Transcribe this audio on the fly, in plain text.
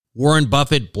Warren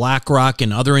Buffett, BlackRock,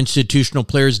 and other institutional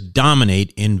players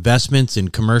dominate investments in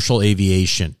commercial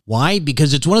aviation. Why?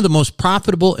 Because it's one of the most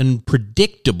profitable and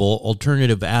predictable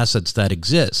alternative assets that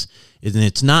exists. And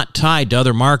it's not tied to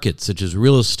other markets such as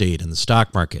real estate and the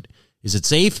stock market. Is it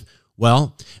safe?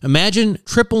 Well, imagine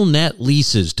triple net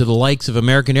leases to the likes of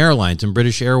American Airlines and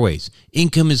British Airways.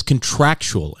 Income is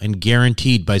contractual and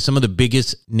guaranteed by some of the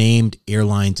biggest named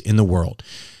airlines in the world.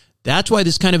 That's why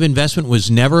this kind of investment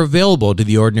was never available to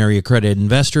the ordinary accredited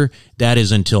investor. That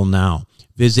is until now.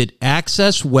 Visit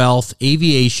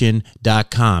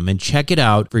accesswealthaviation.com and check it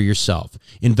out for yourself.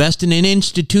 Invest in an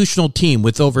institutional team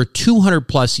with over 200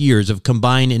 plus years of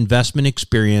combined investment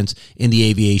experience in the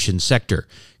aviation sector.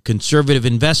 Conservative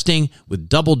investing with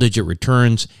double-digit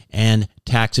returns and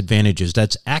tax advantages.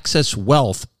 That's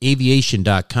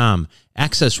accesswealthaviation.com.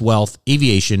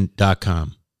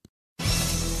 accesswealthaviation.com.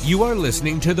 You are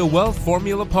listening to the Wealth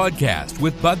Formula Podcast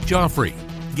with Buck Joffrey.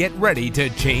 Get ready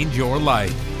to change your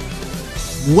life.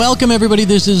 Welcome, everybody.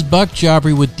 This is Buck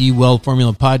Joffrey with the Wealth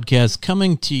Formula Podcast,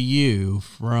 coming to you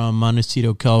from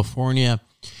Montecito, California.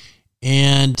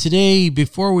 And today,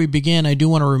 before we begin, I do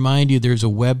want to remind you there's a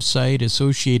website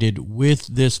associated with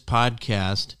this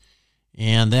podcast,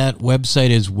 and that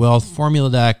website is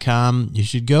wealthformula.com. You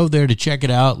should go there to check it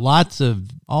out. Lots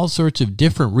of all sorts of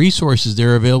different resources that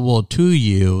are available to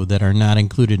you that are not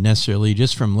included necessarily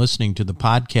just from listening to the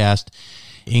podcast,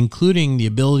 including the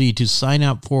ability to sign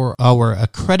up for our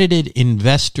accredited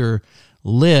investor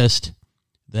list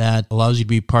that allows you to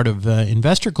be part of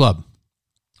Investor Club.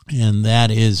 And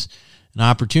that is an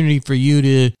opportunity for you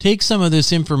to take some of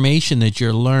this information that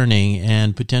you're learning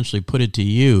and potentially put it to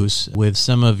use with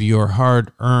some of your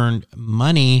hard-earned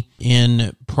money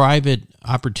in private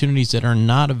opportunities that are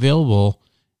not available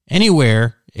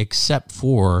anywhere except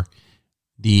for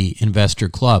the Investor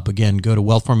Club. Again, go to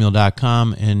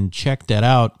wealthformula.com and check that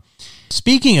out.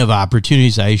 Speaking of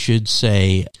opportunities, I should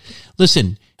say,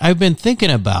 listen, I've been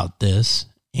thinking about this,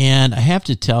 and I have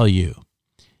to tell you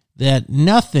that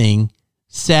nothing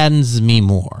saddens me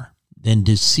more than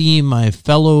to see my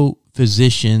fellow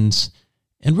physicians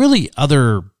and really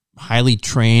other highly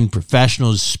trained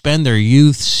professionals spend their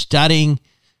youth studying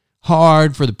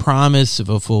hard for the promise of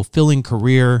a fulfilling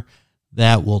career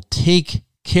that will take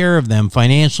care of them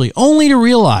financially, only to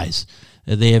realize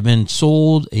that they have been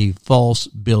sold a false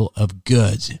bill of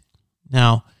goods.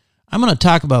 Now, I'm going to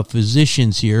talk about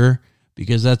physicians here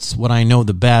because that's what I know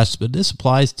the best, but this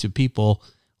applies to people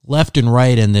left and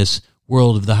right in this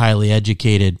world of the highly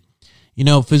educated. You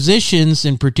know, physicians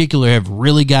in particular have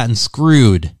really gotten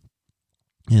screwed.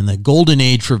 In the golden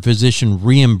age for physician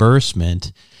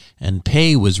reimbursement and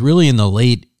pay was really in the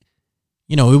late,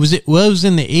 it was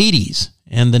in the 80s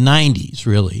and the 90s,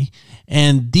 really.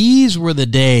 And these were the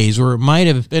days where it might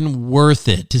have been worth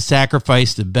it to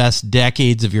sacrifice the best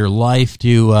decades of your life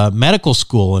to medical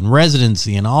school and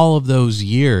residency and all of those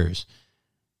years.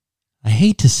 I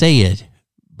hate to say it,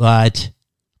 but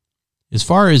as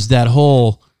far as that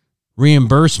whole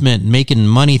reimbursement making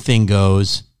money thing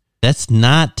goes, that's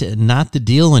not the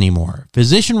deal anymore.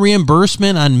 Physician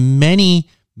reimbursement on many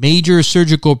major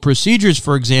surgical procedures,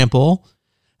 for example,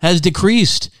 has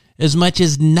decreased as much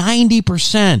as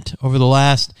 90% over the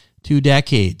last 2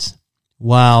 decades,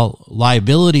 while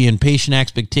liability and patient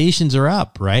expectations are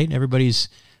up, right? Everybody's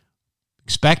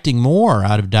expecting more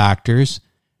out of doctors,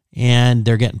 and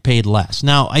they're getting paid less.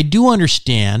 Now, I do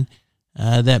understand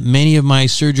that many of my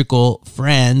surgical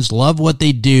friends love what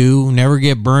they do, never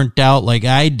get burnt out like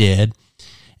I did,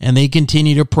 and they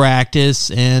continue to practice,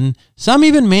 and some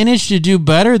even manage to do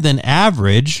better than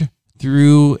average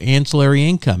through ancillary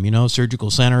income, surgical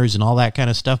centers and all that kind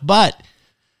of stuff. But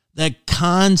the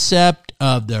concept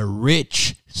of the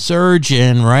rich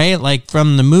surgeon, right, like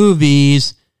from the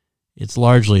movies, it's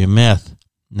largely a myth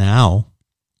now.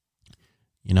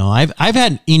 I've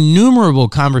had innumerable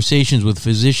conversations with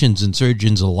physicians and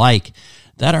surgeons alike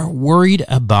that are worried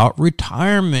about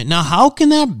retirement. Now, how can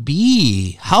that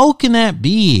be?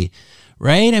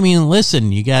 Right? I mean,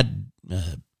 listen, you got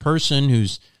a person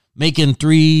who's making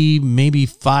 $3 to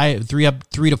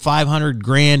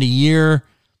 $500,000 a year.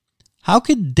 How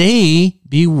could they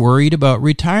be worried about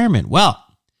retirement? Well,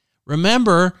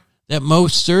 remember that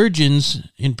most surgeons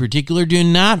in particular do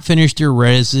not finish their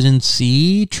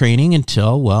residency training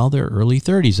until, their early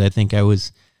 30s. I think I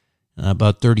was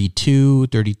about 32,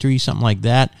 33, something like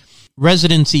that.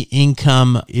 Residency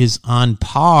income is on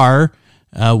par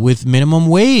with minimum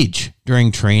wage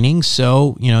during training.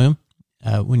 So,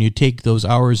 when you take those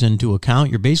hours into account,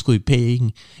 you're basically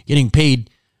getting paid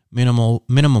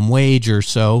minimum wage or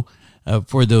so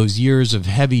for those years of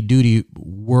heavy-duty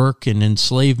work and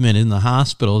enslavement in the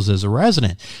hospitals as a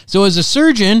resident. So as a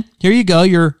surgeon, here you go.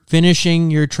 You're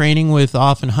finishing your training with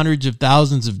often hundreds of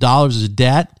thousands of dollars of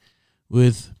debt,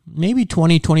 with maybe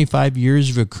 20, 25 years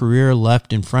of a career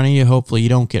left in front of you. Hopefully you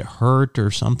don't get hurt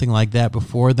or something like that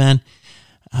before then.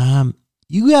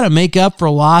 You got to make up for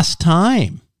lost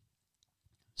time.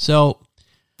 So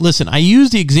listen, I use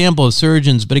the example of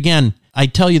surgeons, but again, I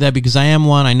tell you that because I am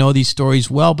one. I know these stories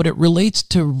well, but it relates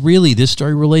to this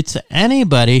story relates to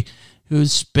anybody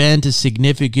who's spent a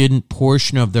significant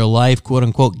portion of their life, quote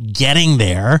unquote, getting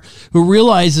there, who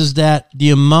realizes that the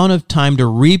amount of time to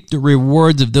reap the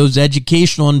rewards of those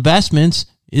educational investments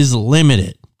is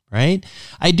limited, right?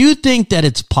 I do think that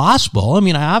it's possible. I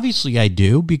mean, obviously I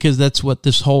do, because that's what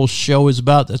this whole show is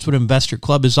about. That's what Investor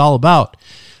Club is all about.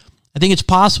 I think it's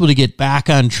possible to get back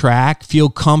on track, feel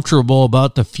comfortable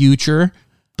about the future.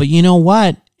 But you know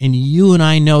what? And you and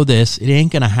I know this, it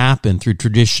ain't going to happen through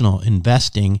traditional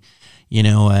investing, in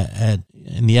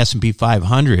the S&P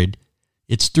 500.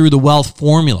 It's through the wealth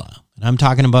formula. And I'm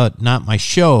talking about not my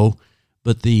show,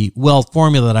 but the wealth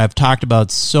formula that I've talked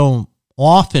about so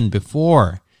often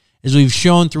before. As we've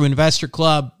shown through Investor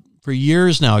Club for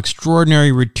years now,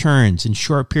 extraordinary returns in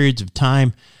short periods of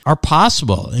time are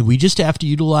possible. And we just have to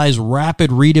utilize rapid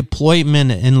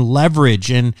redeployment and leverage.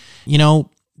 And,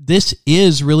 this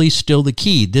is really still the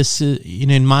key. This is,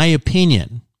 in my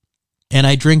opinion, and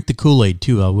I drink the Kool-Aid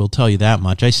too, I will tell you that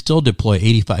much. I still deploy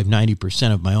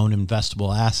 85-90% of my own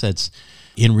investable assets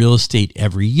in real estate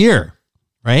every year,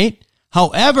 right?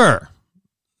 However,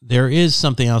 there is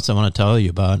something else I want to tell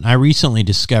you about. And I recently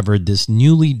discovered this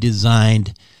newly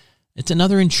designed, it's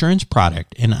another insurance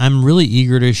product, and I'm really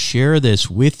eager to share this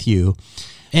with you.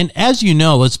 And as you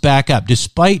know, let's back up.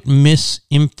 Despite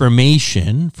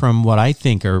misinformation from what I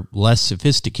think are less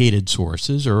sophisticated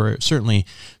sources, or certainly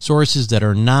sources that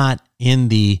are not in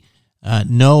the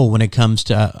know when it comes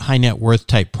to high net worth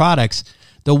type products,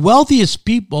 the wealthiest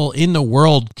people in the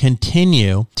world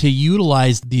continue to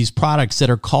utilize these products that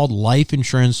are called life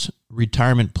insurance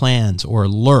retirement plans, or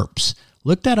LIRPs.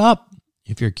 Look that up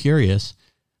if you're curious,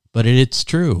 but it's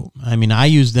true. I mean, I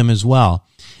use them as well.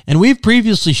 And we've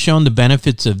previously shown the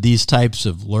benefits of these types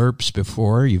of LIRPs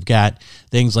before. You've got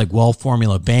things like Wealth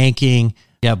Formula Banking,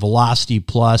 you have Velocity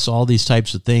Plus, all these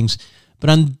types of things. But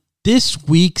on this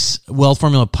week's Wealth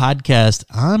Formula podcast,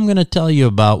 I'm going to tell you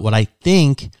about what I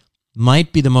think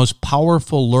might be the most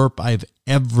powerful LIRP I've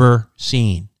ever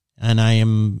seen. And I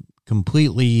am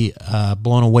completely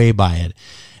blown away by it.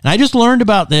 And I just learned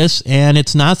about this, and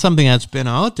it's not something that's been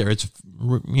out there. It's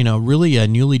really a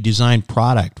newly designed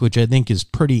product, which I think is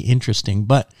pretty interesting.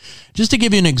 But just to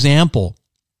give you an example,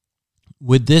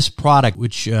 with this product,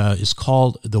 which is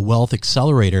called the Wealth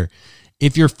Accelerator,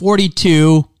 if you're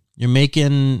 42, you're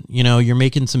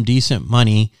making some decent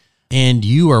money, and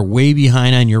you are way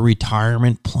behind on your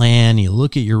retirement plan, you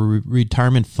look at your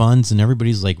retirement funds, and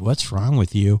everybody's like, what's wrong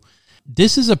with you?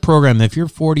 This is a program that if you're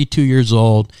 42 years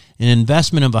old, an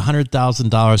investment of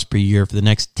 $100,000 per year for the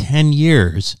next 10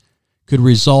 years could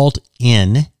result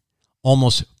in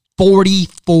almost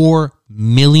 $44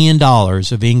 million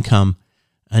of income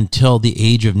until the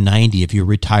age of 90 if you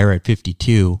retire at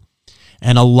 52,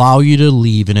 and allow you to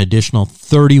leave an additional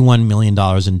 $31 million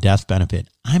in death benefit.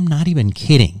 I'm not even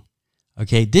kidding.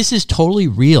 Okay, this is totally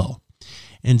real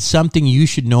and something you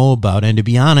should know about. And to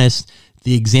be honest,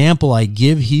 the example I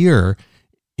give here,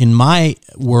 in my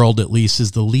world at least,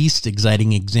 is the least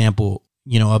exciting example,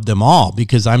 of them all,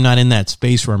 because I'm not in that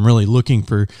space where I'm really looking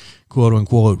for quote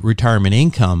unquote retirement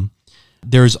income.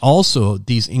 There's also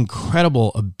these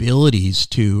incredible abilities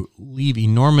to leave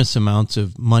enormous amounts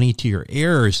of money to your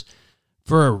heirs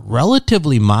for a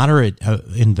relatively moderate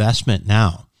investment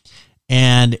now.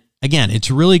 And again,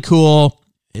 it's really cool.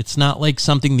 It's not like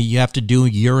something that you have to do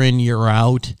year in, year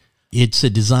out. It's a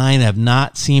design I've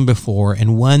not seen before,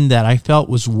 and one that I felt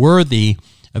was worthy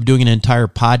of doing an entire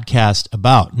podcast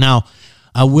about. Now,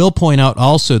 I will point out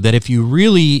also that if you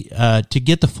really, to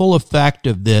get the full effect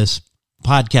of this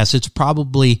podcast, it's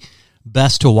probably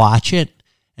best to watch it,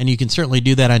 and you can certainly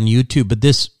do that on YouTube. But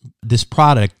this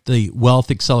product, the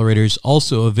Wealth Accelerator, is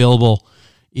also available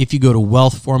if you go to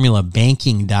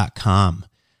wealthformulabanking.com.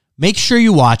 Make sure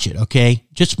you watch it, okay?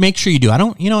 Just make sure you do.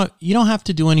 You don't have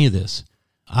to do any of this.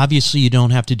 Obviously, you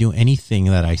don't have to do anything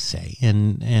that I say,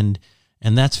 and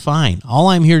that's fine. All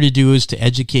I'm here to do is to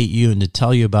educate you and to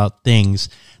tell you about things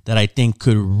that I think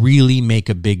could really make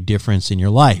a big difference in your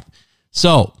life.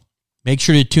 So make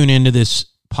sure to tune into this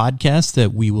podcast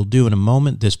that we will do in a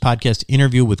moment, this podcast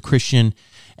interview with Christian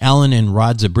Allen and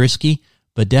Rod Zabriskie.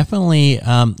 But definitely,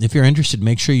 if you're interested,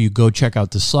 make sure you go check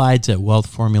out the slides at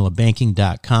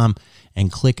wealthformulabanking.com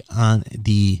and click on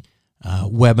the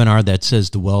webinar that says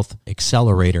the Wealth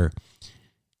Accelerator.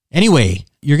 Anyway,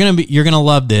 you're gonna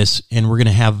love this, and we're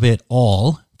gonna have it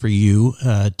all for you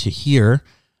to hear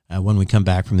when we come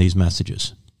back from these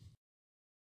messages.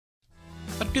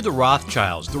 What do the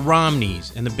Rothschilds, the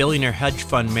Romneys, and the billionaire hedge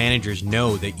fund managers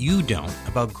know that you don't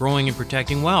about growing and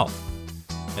protecting wealth?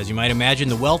 As you might imagine,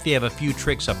 the wealthy have a few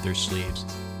tricks up their sleeves.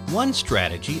 One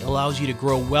strategy allows you to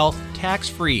grow wealth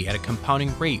tax-free at a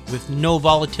compounding rate with no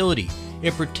volatility.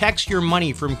 It protects your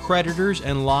money from creditors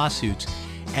and lawsuits,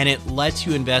 and it lets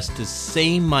you invest the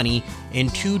same money in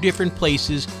two different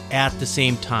places at the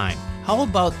same time. How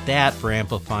about that for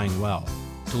amplifying wealth?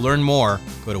 To learn more,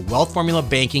 go to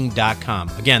wealthformulabanking.com.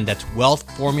 Again, that's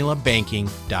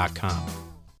wealthformulabanking.com.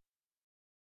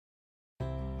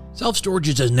 Self-storage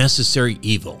is a necessary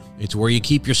evil. It's where you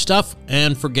keep your stuff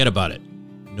and forget about it.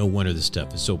 No wonder this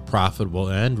stuff is so profitable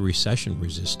and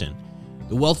recession-resistant.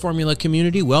 The Wealth Formula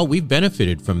community, well, we've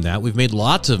benefited from that. We've made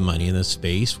lots of money in this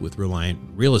space with Reliant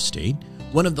Real Estate,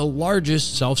 one of the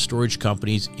largest self-storage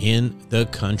companies in the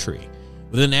country.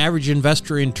 With an average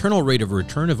investor internal rate of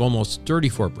return of almost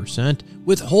 34%,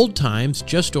 with hold times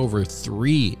just over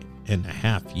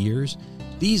 3.5 years,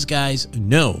 these guys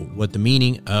know what the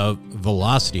meaning of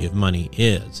velocity of money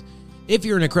is. If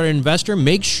you're an accredited investor,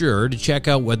 make sure to check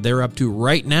out what they're up to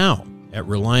right now at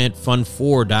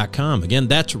ReliantFund4.com. Again,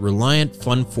 that's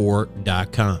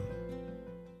ReliantFund4.com.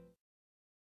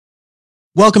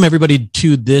 Welcome, everybody,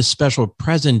 to this special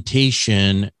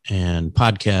presentation and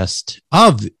podcast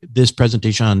of this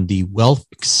presentation on the Wealth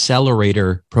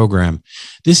Accelerator program.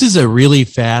 This is a really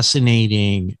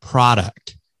fascinating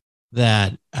product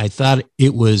that I thought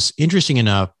it was interesting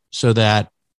enough so that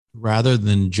rather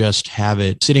than just have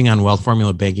it sitting on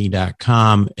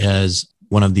wealthformulabanking.com as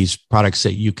one of these products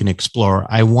that you can explore,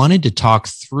 I wanted to talk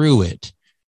through it.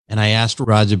 And I asked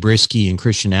Rod Zabriskie and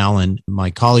Christian Allen, my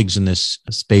colleagues in this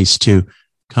space, to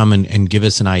come and give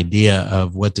us an idea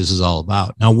of what this is all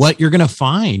about. Now, what you're going to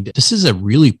find, this is a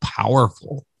really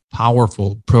powerful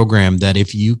program that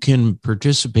if you can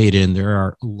participate in, there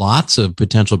are lots of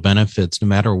potential benefits no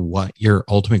matter what your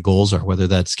ultimate goals are, whether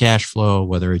that's cash flow,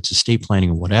 whether it's estate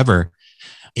planning or whatever.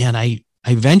 And I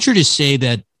venture to say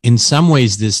that in some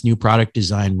ways, this new product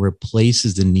design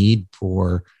replaces the need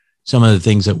for some of the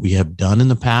things that we have done in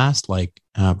the past, like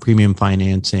premium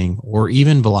financing or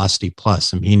even Velocity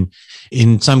Plus. I mean,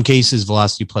 in some cases,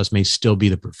 Velocity Plus may still be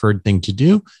the preferred thing to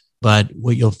do. But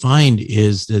what you'll find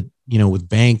is that, with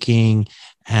banking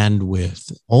and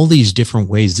with all these different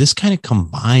ways, this kind of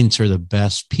combines are the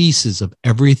best pieces of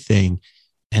everything.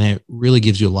 And it really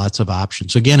gives you lots of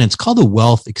options. So again, it's called the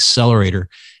Wealth Accelerator.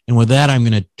 And with that, I'm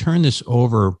going to turn this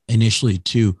over initially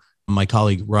to my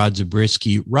colleague, Rod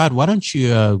Zabriskie. Rod, why don't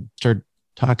you start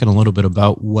talking a little bit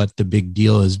about what the big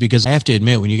deal is? Because I have to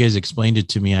admit, when you guys explained it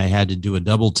to me, I had to do a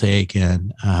double take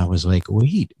and I was like,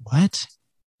 wait, what?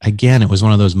 Again, it was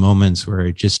one of those moments where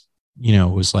it just,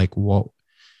 it was like, whoa,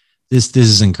 this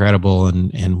is incredible.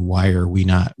 And why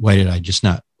did I just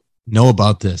not know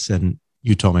about this? And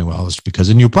you told me, well, it's because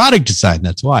of new product design.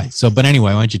 That's why. So, but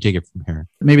anyway, why don't you take it from here?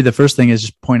 Maybe the first thing is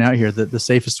just point out here that the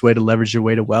safest way to leverage your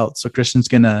way to wealth. So Christian's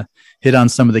going to hit on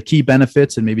some of the key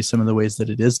benefits and maybe some of the ways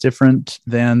that it is different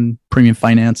than premium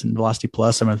finance and Velocity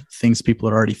Plus, some of the things people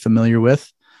are already familiar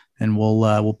with, and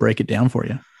we'll break it down for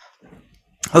you.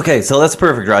 Okay, so that's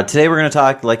perfect, Rod. Today we're going to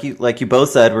talk, like you both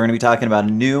said, we're going to be talking about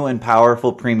a new and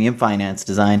powerful premium finance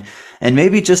design. And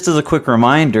maybe just as a quick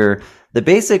reminder, the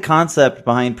basic concept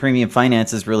behind premium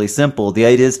finance is really simple. The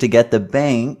idea is to get the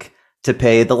bank to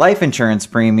pay the life insurance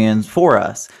premiums for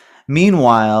us.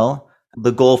 Meanwhile,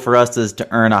 the goal for us is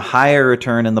to earn a higher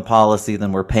return in the policy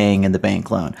than we're paying in the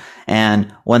bank loan.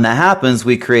 And when that happens,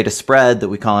 we create a spread that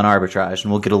we call an arbitrage,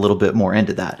 and we'll get a little bit more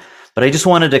into that. But I just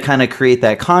wanted to kind of create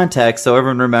that context so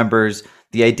everyone remembers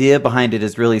the idea behind it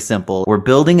is really simple. We're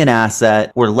building an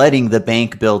asset. We're letting the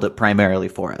bank build it primarily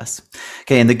for us.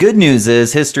 Okay. And the good news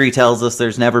is history tells us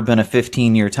there's never been a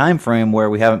 15-year time frame where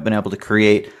we haven't been able to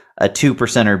create a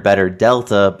 2% or better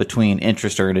delta between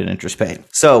interest earned and interest paid.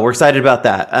 So we're excited about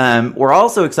that. We're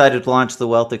also excited to launch the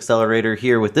Wealth Accelerator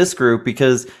here with this group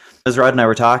because, as Rod and I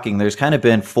were talking, there's kind of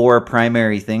been 4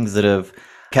 primary things that have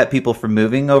kept people from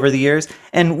moving over the years.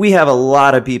 And we have a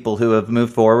lot of people who have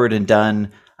moved forward and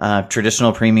done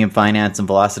traditional premium finance and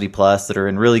Velocity Plus that are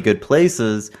in really good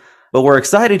places. But we're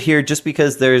excited here just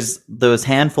because there's those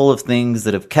handful of things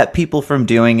that have kept people from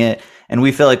doing it. And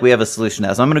we feel like we have a solution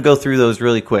now. So I'm going to go through those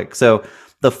really quick. So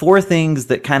the 4 things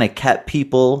that kind of kept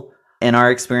people in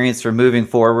our experience from moving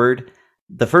forward,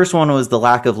 The first one was the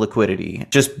lack of liquidity,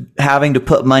 just having to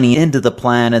put money into the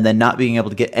plan and then not being able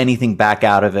to get anything back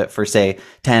out of it for, say,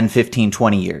 10, 15,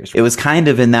 20 years. It was kind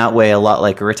of in that way a lot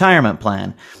like a retirement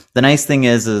plan. The nice thing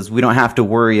is we don't have to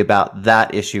worry about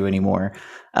that issue anymore.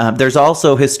 There's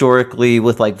also historically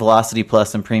with like Velocity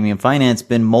Plus and Premium Finance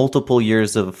been multiple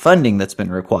years of funding that's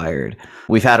been required.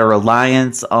 We've had a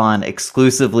reliance on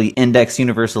exclusively indexed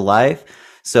universal life.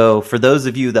 So for those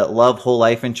of you that love whole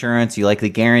life insurance, you like the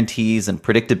guarantees and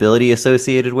predictability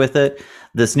associated with it,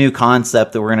 this new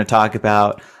concept that we're going to talk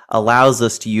about allows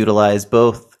us to utilize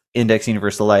both index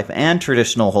universal life and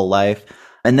traditional whole life.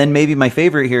 And then maybe my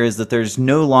favorite here is that there's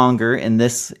no longer in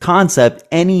this concept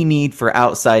any need for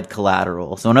outside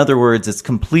collateral. So in other words, it's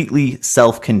completely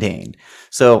self-contained.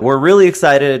 So we're really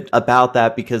excited about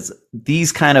that because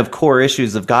these kind of core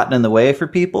issues have gotten in the way for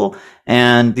people.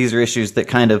 And these are issues that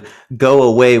kind of go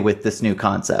away with this new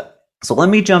concept. So let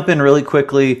me jump in really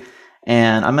quickly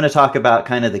and I'm going to talk about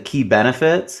kind of the key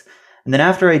benefits. And then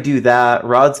after I do that,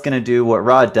 Rod's going to do what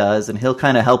Rod does, and he'll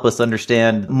kind of help us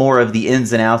understand more of the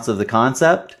ins and outs of the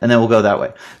concept, and then we'll go that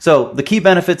way. So the key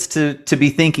benefits to be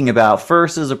thinking about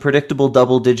first is a predictable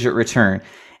double-digit return.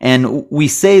 And we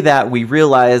say that, we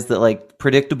realize that like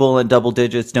predictable and double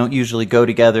digits don't usually go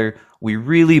together. We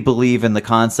really believe in the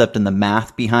concept and the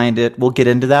math behind it. We'll get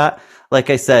into that.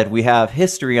 Like I said, we have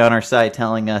history on our side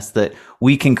telling us that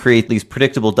we can create these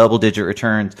predictable double-digit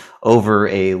returns over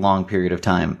a long period of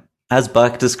time. As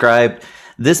Buck described,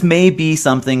 this may be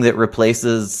something that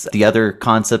replaces the other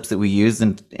concepts that we use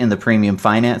in the premium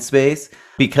finance space,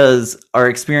 because our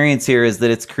experience here is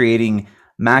that it's creating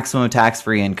maximum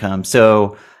tax-free income.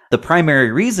 So the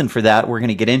primary reason for that we're going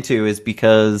to get into is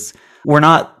because we're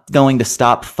not going to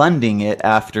stop funding it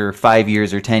after 5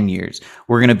 years or 10 years.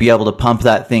 We're going to be able to pump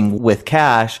that thing with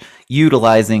cash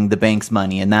utilizing the bank's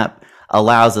money, and that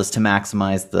allows us to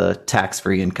maximize the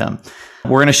tax-free income.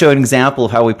 We're going to show an example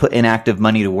of how we put inactive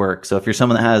money to work. So if you're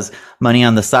someone that has money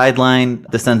on the sideline,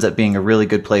 this ends up being a really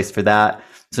good place for that.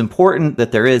 It's important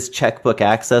that there is checkbook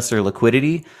access or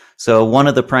liquidity. So one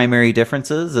of the primary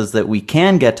differences is that we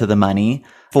can get to the money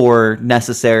for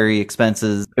necessary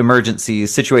expenses,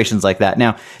 emergencies, situations like that.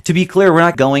 Now, to be clear, we're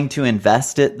not going to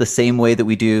invest it the same way that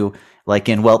we do like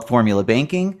in wealth formula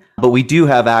banking, but we do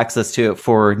have access to it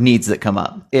for needs that come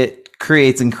up. It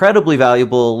creates incredibly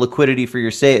valuable liquidity for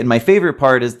your state. And my favorite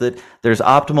part is that there's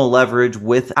optimal leverage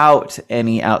without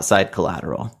any outside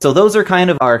collateral. So those are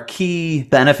kind of our key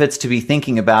benefits to be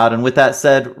thinking about. And with that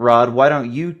said, Rod, why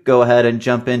don't you go ahead and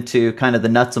jump into kind of the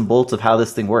nuts and bolts of how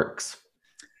this thing works?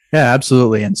 Yeah,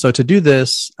 absolutely. And so to do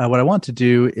this, what I want to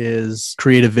do is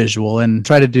create a visual and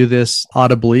try to do this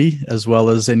audibly, as well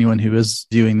as anyone who is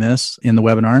viewing this in the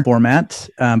webinar format.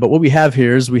 But what we have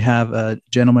here is we have a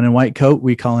gentleman in white coat.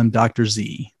 We call him Dr.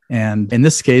 Z. And in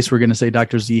this case, we're going to say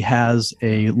Dr. Z has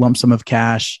a lump sum of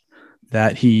cash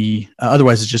that he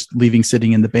otherwise is just leaving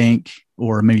sitting in the bank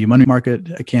or maybe a money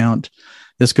market account.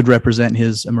 This could represent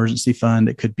his emergency fund.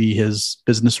 It could be his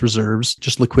business reserves,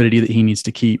 just liquidity that he needs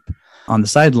to keep on the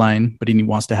sideline, but he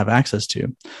wants to have access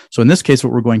to. So in this case,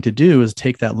 what we're going to do is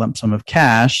take that lump sum of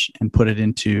cash and put it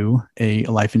into a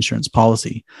life insurance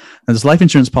policy. And this life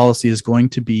insurance policy is going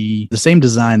to be the same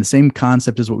design, the same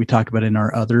concept as what we talk about in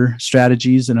our other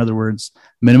strategies. In other words,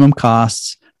 minimum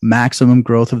costs, maximum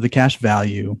growth of the cash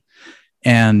value.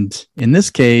 And in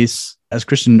this case, as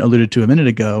Christian alluded to a minute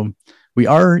ago, we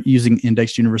are using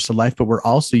indexed universal life, but we're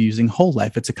also using whole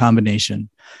life. It's a combination.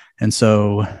 And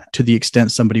so to the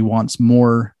extent somebody wants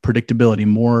more predictability,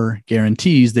 more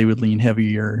guarantees, they would lean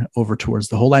heavier over towards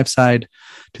the whole life side.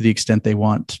 To the extent they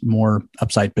want more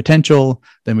upside potential,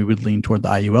 then we would lean toward the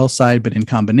IUL side. But in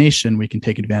combination, we can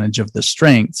take advantage of the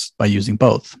strengths by using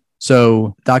both.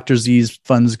 So Dr. Z's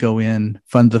funds go in,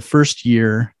 fund the first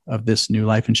year of this new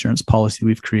life insurance policy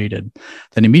we've created.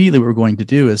 Then immediately what we're going to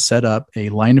do is set up a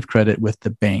line of credit with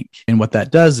the bank. And what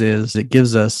that does is it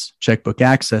gives us checkbook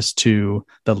access to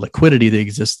the liquidity that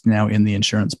exists now in the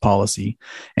insurance policy.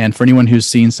 And for anyone who's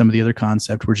seen some of the other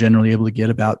concept, we're generally able to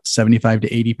get about 75 to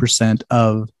 80%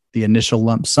 of the initial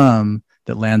lump sum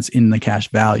that lands in the cash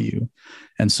value.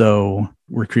 And so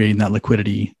we're creating that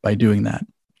liquidity by doing that.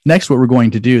 Next, what we're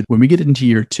going to do when we get into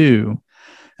year 2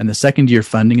 and the second year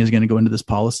funding is going to go into this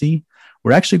policy,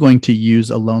 we're actually going to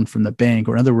use a loan from the bank,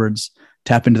 or in other words,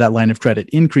 tap into that line of credit,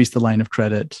 increase the line of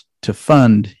credit to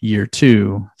fund year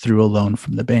 2 through a loan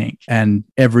from the bank. And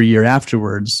every year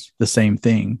afterwards, the same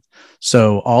thing.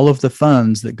 So all of the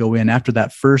funds that go in after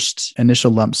that first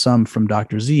initial lump sum from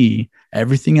Dr. Z,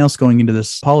 everything else going into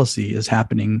this policy is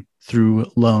happening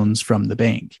through loans from the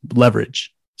bank,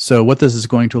 leverage. So what this is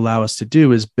going to allow us to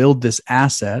do is build this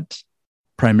asset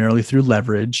primarily through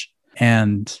leverage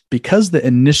And because the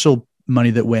initial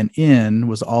money that went in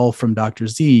was all from Dr.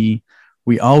 Z,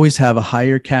 we always have a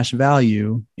higher cash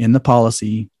value in the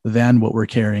policy than what we're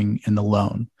carrying in the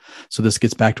loan. So this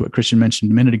gets back to what Christian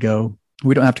mentioned a minute ago.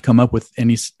 We don't have to come up with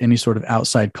any sort of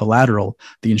outside collateral.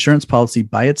 The insurance policy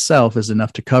by itself is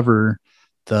enough to cover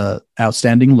the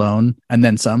outstanding loan and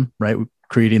then some, right?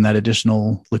 Creating that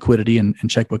additional liquidity and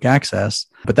checkbook access.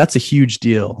 But that's a huge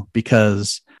deal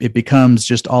because it becomes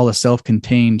just all a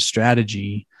self-contained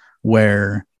strategy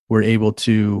where we're able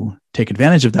to take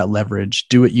advantage of that leverage,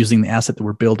 do it using the asset that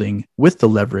we're building with the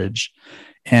leverage.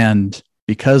 And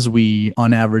because we,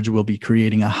 on average, will be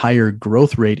creating a higher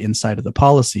growth rate inside of the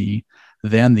policy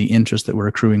than the interest that we're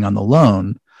accruing on the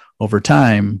loan, over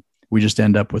time, we just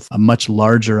end up with a much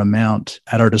larger amount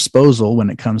at our disposal when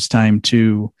it comes time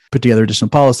to put together additional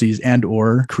policies and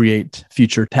or create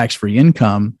future tax-free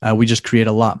income. We just create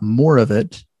a lot more of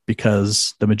it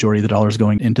because the majority of the dollars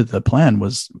going into the plan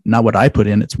was not what I put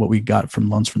in, it's what we got from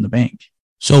loans from the bank.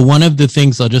 So one of the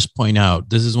things I'll just point out,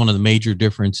 this is one of the major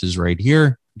differences right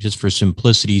here, just for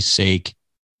simplicity's sake,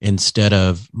 instead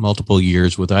of multiple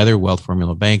years with either Wealth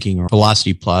Formula Banking or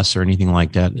Velocity Plus or anything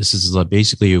like that. This is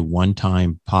basically a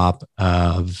one-time pop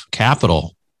of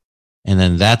capital. And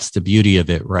then that's the beauty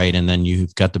of it, right? And then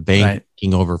you've got the bank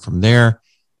taking over from there.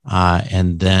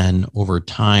 And then over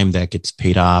time that gets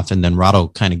paid off. And then Rod will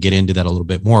kind of get into that a little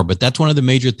bit more. But that's one of the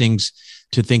major things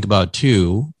to think about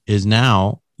too, is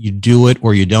now you do it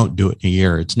or you don't do it in a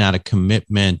year. It's not a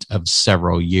commitment of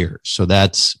several years. So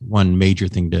that's one major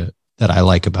thing that I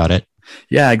like about it.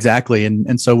 Yeah, exactly.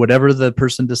 And so whatever the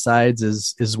person decides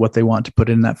is what they want to put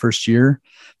in that first year,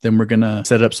 then we're going to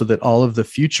set up so that all of the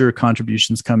future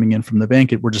contributions coming in from the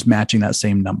bank, we're just matching that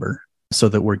same number so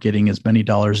that we're getting as many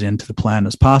dollars into the plan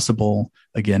as possible.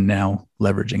 Again, now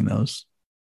leveraging those.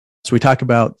 So we talk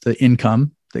about the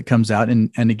income that comes out.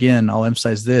 And again, I'll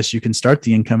emphasize this, you can start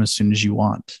the income as soon as you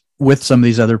want. With some of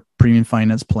these other premium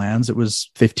finance plans, it was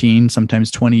 15,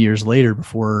 sometimes 20 years later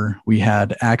before we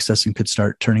had access and could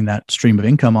start turning that stream of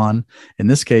income on. In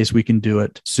this case, we can do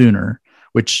it sooner,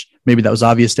 which maybe that was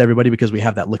obvious to everybody because we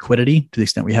have that liquidity. To the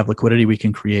extent we have liquidity, we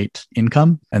can create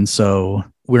income. And so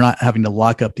we're not having to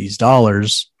lock up these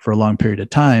dollars for a long period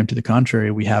of time. To the contrary,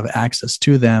 we have access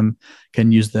to them,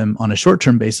 can use them on a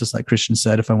short-term basis. Like Christian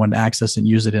said, if I wanted to access and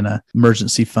use it in an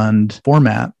emergency fund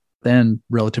format, then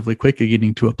relatively quickly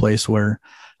getting to a place where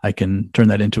I can turn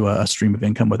that into a stream of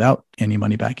income without any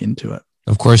money back into it.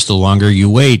 Of course, the longer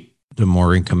you wait, the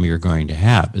more income you're going to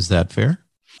have. Is that fair?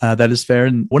 That is fair.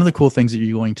 And one of the cool things that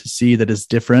you're going to see that is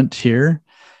different here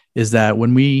is that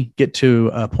when we get to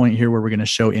a point here where we're going to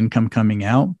show income coming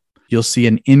out, you'll see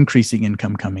an increasing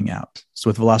income coming out. So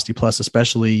with Velocity Plus,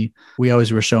 especially, we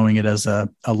always were showing it as a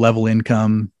level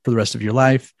income for the rest of your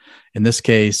life. In this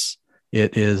case,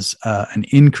 it is an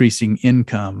increasing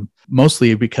income,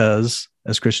 mostly because,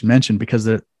 as Christian mentioned, because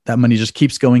that money just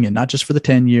keeps going in, not just for the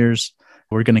 10 years.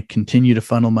 We're going to continue to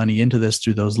funnel money into this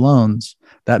through those loans.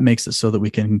 That makes it so that we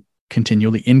can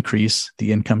continually increase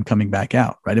the income coming back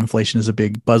out, right? Inflation is a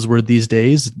big buzzword these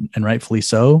days, and rightfully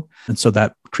so. And so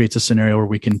that creates a scenario where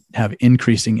we can have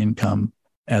increasing income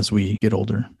as we get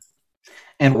older.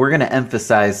 And we're going to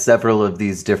emphasize several of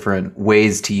these different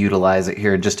ways to utilize it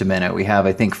here in just a minute. We have,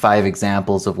 I think, 5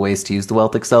 examples of ways to use the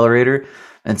Wealth Accelerator.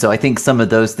 And so I think some of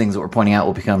those things that we're pointing out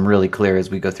will become really clear as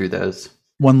we go through those.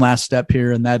 One last step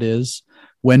here, and that is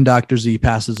when Dr. Z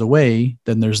passes away,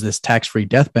 then there's this tax-free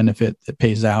death benefit that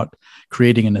pays out,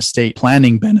 creating an estate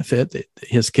planning benefit that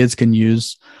his kids can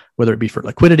use, whether it be for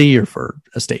liquidity or for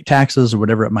estate taxes or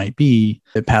whatever it might be.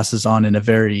 It passes on in a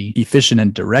very efficient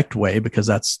and direct way because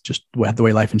that's just the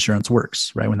way life insurance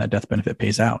works, right? When that death benefit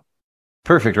pays out.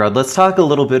 Perfect, Rod. Let's talk a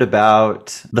little bit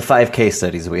about the 5 case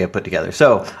studies we have put together.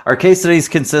 So our case studies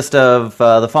consist of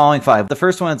the following 5. The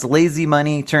first one is lazy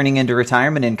money turning into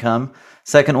retirement income.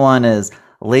 Second one is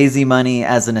lazy money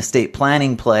as an estate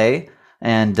planning play.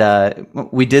 And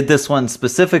we did this one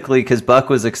specifically because Buck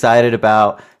was excited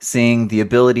about seeing the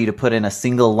ability to put in a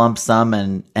single lump sum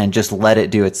and just let it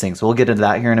do its thing. So we'll get into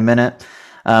that here in a minute.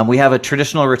 We have a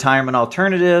traditional retirement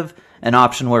alternative, an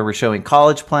option where we're showing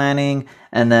college planning,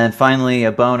 and then finally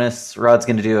a bonus. Rod's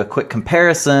going to do a quick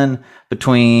comparison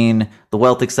between the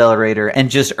Wealth Accelerator and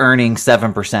just earning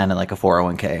 7% in like a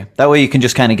 401k. That way you can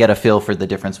just kind of get a feel for the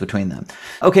difference between them.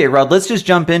 Okay, Rod, let's just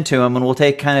jump into them and we'll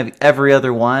take kind of every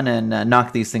other one and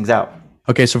knock these things out.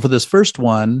 Okay, so for this first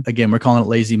one, again, we're calling it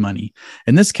lazy money.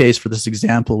 In this case, for this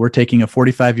example, we're taking a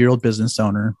 45-year-old business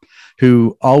owner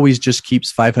who always just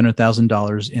keeps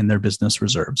 $500,000 in their business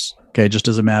reserves, okay, just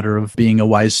as a matter of being a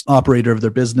wise operator of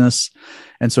their business.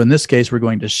 And so in this case, we're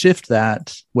going to shift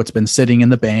that, what's been sitting in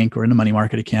the bank or in a money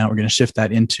market account, we're going to shift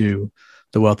that into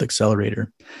the Wealth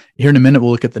Accelerator. Here in a minute,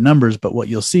 we'll look at the numbers, but what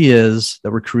you'll see is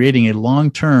that we're creating a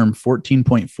long-term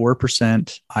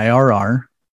 14.4% IRR.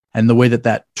 And the way that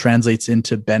that translates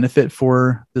into benefit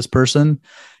for this person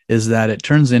is that it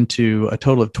turns into a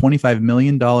total of $25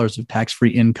 million of tax-free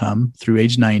income through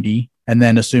age 90. And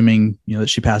then assuming that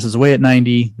she passes away at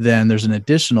 90, then there's an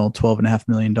additional $12.5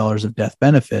 million of death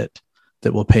benefit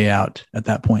that will pay out at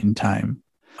that point in time.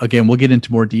 Again, we'll get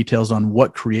into more details on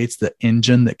what creates the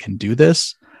engine that can do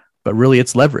this, but really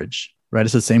it's leverage. Right.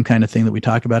 It's the same kind of thing that we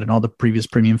talk about in all the previous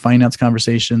premium finance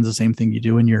conversations, the same thing you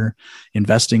do when you're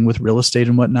investing with real estate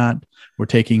and whatnot. We're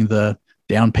taking the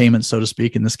down payment, so to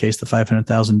speak, in this case, the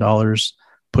 $500,000,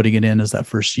 putting it in as that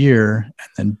first year, and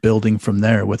then building from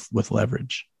there with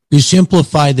leverage. To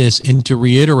simplify this and to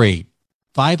reiterate,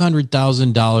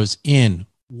 $500,000 in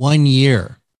 1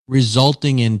 year,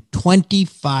 resulting in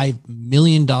 $25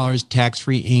 million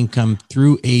tax-free income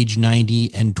through age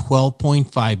 90 and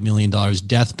 $12.5 million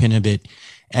death benefit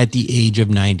at the age of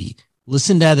 90.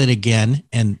 Listen to that again,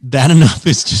 and that enough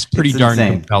is just pretty darn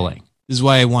compelling. This is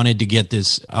why I wanted to get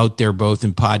this out there both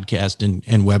in podcast and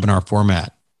webinar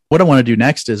format. What I want to do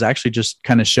next is actually just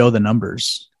kind of show the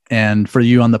numbers. And for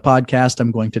you on the podcast,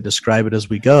 I'm going to describe it as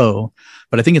we go.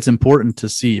 But I think it's important to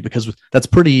see because that's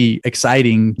pretty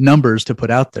exciting numbers to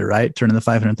put out there, right? Turning the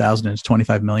 500,000 into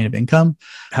 25 million of income.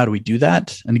 How do we do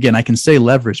that? And again, I can say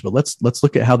leverage, but let's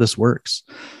look at how this works.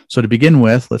 So to begin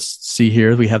with, let's see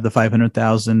here, we have the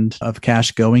 500,000 of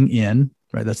cash going in,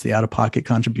 right? That's the out-of-pocket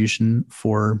contribution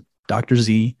for Dr.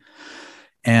 Z.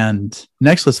 And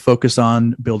next, let's focus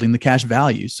on building the cash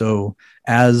value. So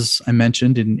as I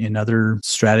mentioned in other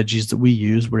strategies that we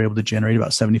use, we're able to generate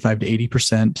about 75 to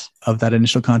 80% of that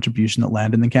initial contribution that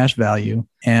land in the cash value.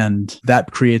 And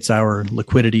that creates our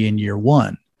liquidity in year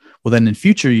one. Well, then in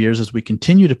future years, as we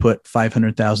continue to put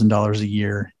 $500,000 a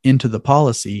year into the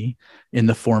policy in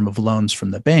the form of loans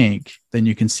from the bank, then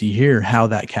you can see here how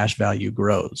that cash value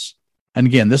grows. And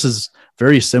again, this is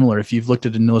very similar. If you've looked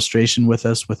at an illustration with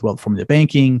us with Wealth Formula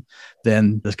Banking,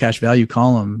 then the cash value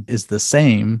column is the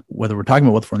same, whether we're talking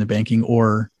about Wealth Formula Banking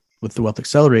or with the Wealth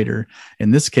Accelerator.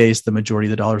 In this case, the majority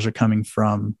of the dollars are coming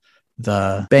from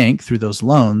the bank through those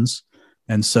loans.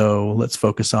 And so let's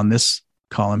focus on this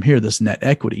column here, this net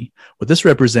equity. What this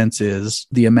represents is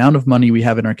the amount of money we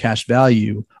have in our cash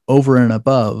value over and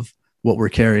above what we're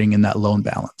carrying in that loan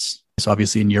balance. So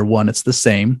obviously in year one, it's the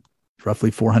same,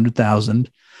 roughly 400,000.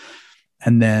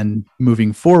 And then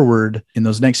moving forward in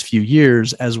those next few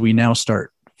years, as we now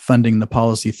start funding the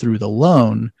policy through the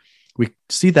loan, we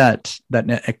see that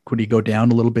net equity go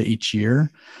down a little bit each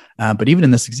year. But even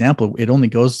in this example, it only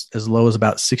goes as low as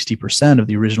about 60% of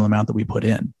the original amount that we put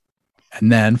in.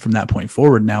 And then from that point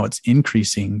forward, now it's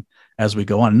increasing as we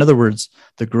go on. In other words,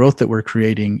 the growth that we're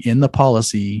creating in the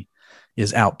policy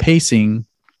is outpacing,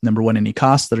 number one, any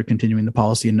costs that are continuing the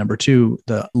policy, and number two,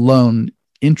 the loan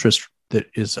interest that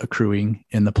is accruing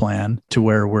in the plan to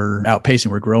where we're outpacing,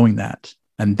 we're growing that.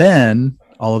 And then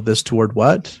all of this toward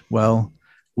what? Well,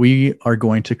 we are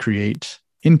going to create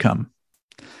income.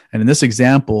 And in this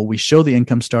example, we show the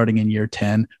income starting in year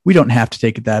 10. We don't have to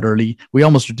take it that early. We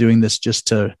almost are doing this just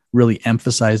to really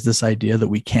emphasize this idea that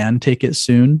we can take it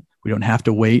soon. We don't have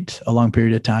to wait a long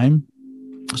period of time.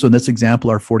 So in this example,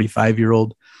 our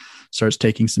 45-year-old starts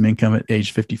taking some income at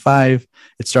age 55.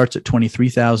 It starts at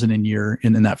 23,000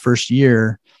 in that first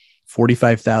year,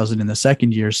 45,000 in the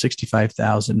second year,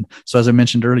 65,000. So as I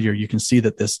mentioned earlier, you can see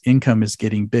that this income is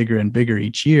getting bigger and bigger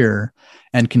each year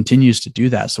and continues to do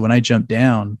that. So when I jump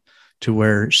down to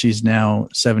where she's now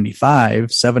 75,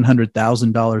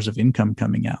 $700,000 of income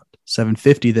coming out,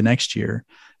 750 the next year,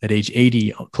 at age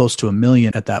 80, close to $1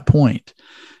 million at that point.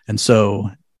 And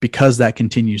so because that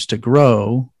continues to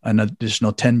grow, an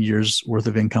additional 10 years worth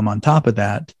of income on top of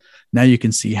that, now you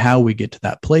can see how we get to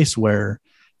that place where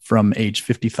from age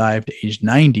 55 to age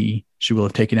 90, she will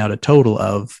have taken out a total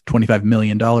of $25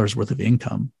 million worth of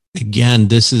income. Again,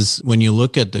 this is when you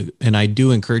look at and I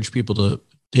do encourage people to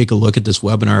take a look at this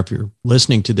webinar if you're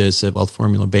listening to this at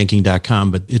wealthformulabanking.com,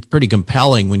 but it's pretty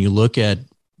compelling when you look at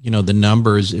the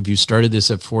numbers. If you started this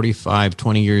at 45,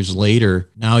 20 years later,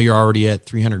 now you're already at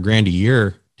 $300,000 a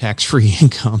year tax-free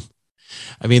income.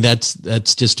 I mean, that's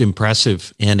just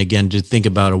impressive. And again, to think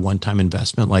about a one-time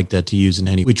investment like that to use in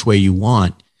any which way you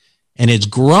want. And it's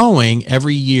growing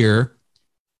every year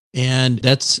And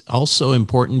that's also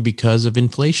important because of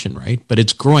inflation, right? But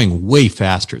it's growing way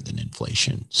faster than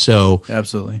inflation. So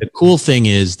Absolutely. the cool thing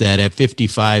is that at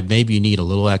 55, maybe you need a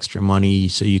little extra money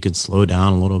so you can slow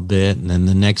down a little bit. And then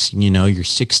the next, you're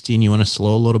 60 and you want to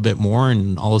slow a little bit more.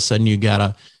 And all of a sudden you got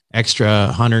a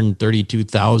extra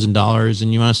 $132,000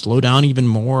 and you want to slow down even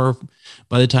more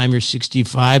by the time you're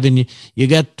 65 and you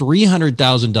got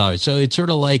 $300,000. So it's sort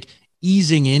of like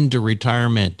easing into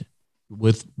retirement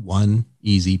with one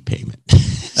easy payment.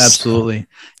 Absolutely.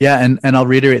 Yeah. And I'll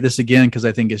reiterate this again, because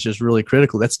I think it's just really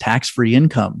critical. That's tax-free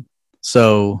income.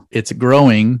 So it's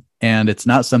growing and it's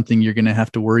not something you're going to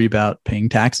have to worry about paying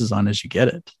taxes on as you get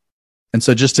it. And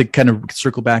so just to kind of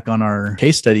circle back on our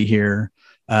case study here,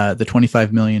 the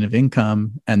 25 million of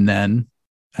income and then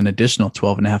an additional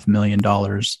 $12.5 million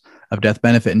of death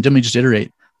benefit. And let me just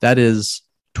iterate, that is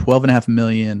 $12.5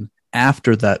 million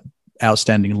after that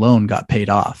outstanding loan got paid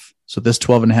off. So this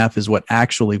 12.5 is what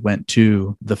actually went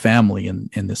to the family in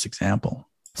this example.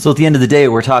 So at the end of the day,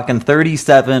 we're talking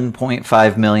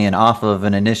 37.5 million off of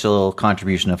an initial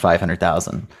contribution of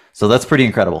 500,000. So that's pretty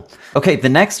incredible. Okay, the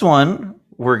next one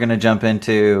we're going to jump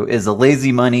into is a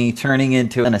lazy money turning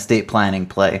into an estate planning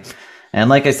play. And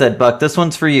like I said, Buck, this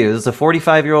one's for you. This is a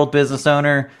 45-year-old business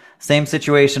owner, same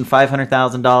situation,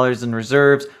 $500,000 in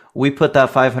reserves. We put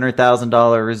that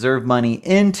 $500,000 reserve money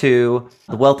into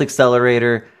the Wealth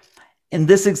Accelerator. In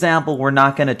this example, we're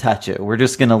not going to touch it. We're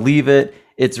just going to leave it.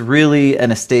 It's really an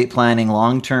estate planning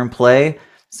long-term play.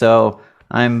 So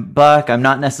I'm Buck. I'm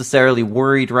not necessarily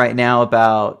worried right now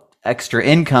about extra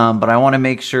income, but I want to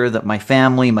make sure that my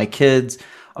family, my kids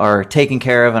are taken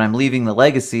care of and I'm leaving the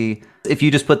legacy. If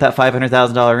you just put that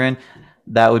 $500,000 in,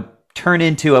 that would turn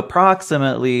into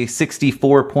approximately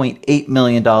 $64.8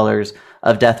 million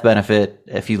of death benefit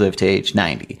if you live to age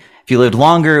 90. If you lived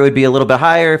longer, it would be a little bit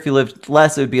higher. If you lived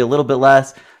less, it would be a little bit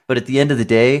less. But at the end of the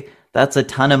day, that's a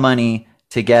ton of money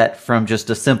to get from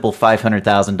just a simple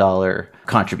 $500,000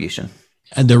 contribution.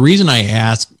 And the reason I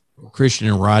asked Christian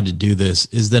and Rod to do this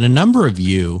is that a number of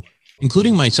you,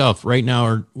 including myself right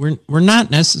now, we're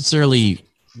not necessarily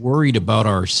worried about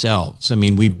ourselves. I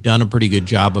mean, we've done a pretty good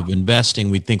job of investing.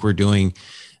 We think we're going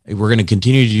to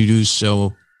continue to do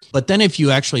so. But then if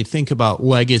you actually think about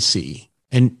legacy,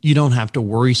 and you don't have to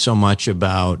worry so much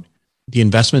about the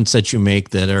investments that you make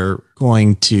that are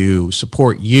going to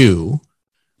support you,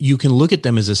 you can look at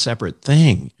them as a separate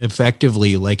thing.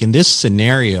 Effectively, like in this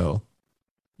scenario,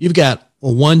 you've got a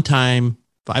one-time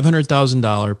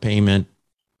 $500,000 payment.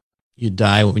 You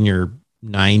die when you're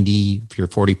 90, if you're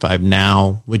 45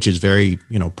 now, which is very,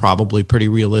 probably pretty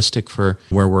realistic for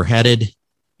where we're headed.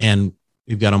 And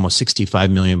we've got almost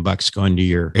 65 million bucks going to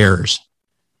your heirs.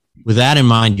 With that in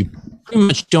mind, you pretty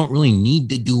much don't really need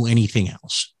to do anything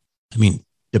else. I mean,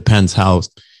 depends how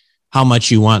much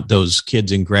you want those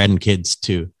kids and grandkids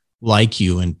to like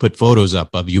you and put photos up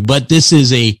of you. But this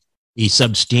is a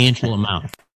substantial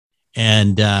amount.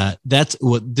 And that's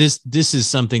what this is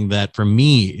something that for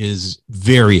me is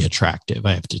very attractive,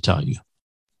 I have to tell you.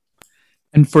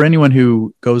 And for anyone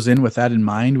who goes in with that in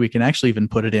mind, we can actually even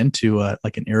put it into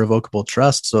like an irrevocable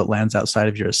trust, so it lands outside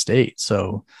of your estate.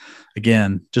 So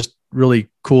again, just really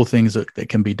cool things that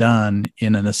can be done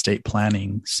in an estate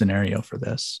planning scenario for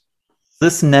this.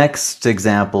 This next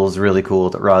example is really cool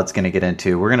that Rod's going to get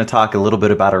into. We're going to talk a little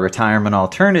bit about a retirement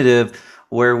alternative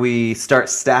where we start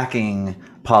stacking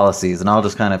policies. And I'll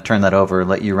just kind of turn that over and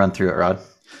let you run through it, Rod.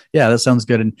 Yeah, that sounds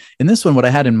good. And in this one, what I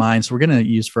had in mind, so we're going to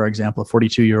use, for example, a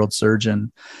 42-year-old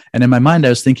surgeon. And in my mind, I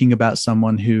was thinking about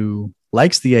someone who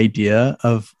likes the idea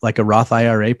of like a Roth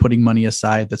IRA, putting money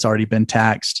aside that's already been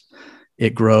taxed.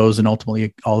 It grows and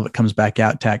ultimately all of it comes back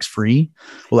out tax-free.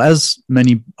 Well, as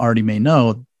many already may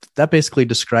know, that basically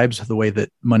describes the way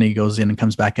that money goes in and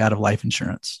comes back out of life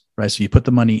insurance, right? So you put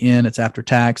the money in, it's after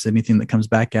tax, anything that comes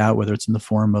back out, whether it's in the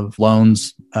form of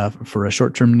loans for a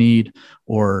short-term need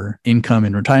or income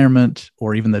in retirement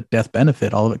or even the death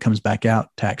benefit, all of it comes back out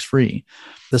tax-free.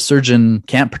 The surgeon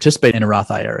can't participate in a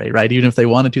Roth IRA, right? Even if they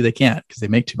wanted to, they can't because they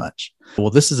make too much.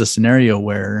 Well, this is a scenario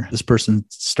where this person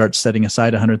starts setting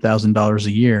aside $100,000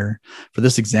 a year. For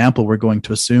this example, we're going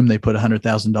to assume they put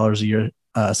 $100,000 a year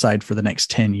aside for the next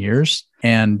 10 years,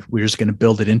 and we're just going to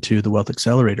build it into the Wealth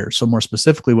Accelerator. So more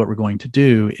specifically, what we're going to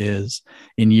do is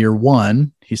in year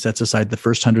one, he sets aside the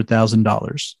first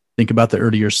 $100,000. Think about the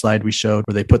earlier slide we showed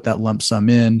where they put that lump sum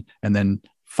in and then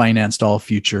financed all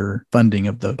future funding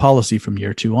of the policy from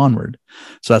year two onward.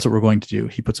 So that's what we're going to do.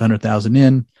 He puts $100,000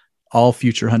 in, all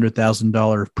future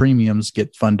 $100,000 premiums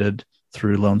get funded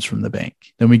through loans from the bank.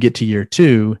 Then we get to year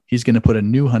two, he's going to put a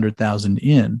new $100,000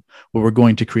 in, where we're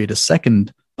going to create a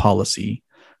second policy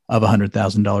of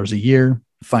 $100,000 a year,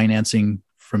 financing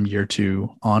from year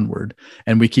 2 onward.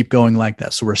 And we keep going like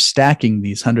that. So we're stacking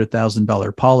these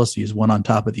 $100,000 policies one on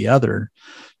top of the other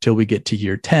till we get to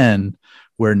year 10,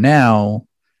 where now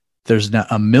there's now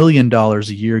 $1 million a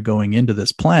year going into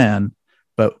this plan.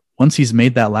 But once he's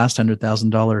made that last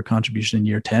 $100,000 contribution in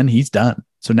year 10, he's done.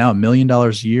 So now $1 million a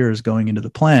year is going into the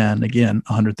plan. Again,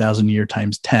 100,000 a year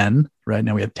times 10, right?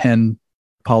 Now we have 10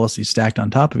 policies stacked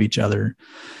on top of each other.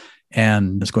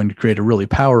 And it's going to create a really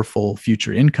powerful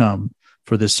future income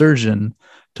for this surgeon,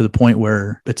 to the point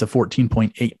where it's a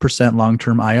 14.8%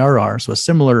 long-term IRR. So a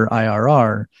similar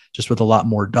IRR, just with a lot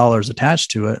more dollars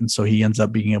attached to it. And so he ends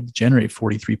up being able to generate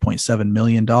 $43.7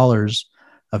 million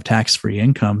of tax-free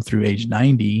income through age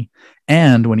 90.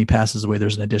 And when he passes away,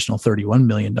 there's an additional $31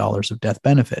 million of death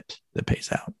benefit that pays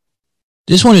out.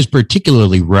 This one is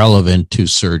particularly relevant to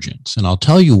surgeons, and I'll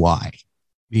tell you why.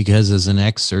 Because as an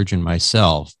ex-surgeon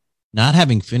myself, not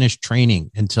having finished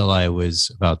training until I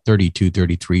was about 32,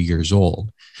 33 years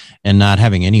old, and not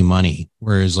having any money,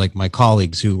 whereas like my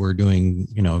colleagues who were doing,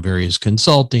 various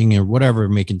consulting or whatever,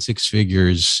 making 6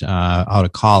 figures out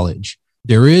of college,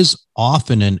 there is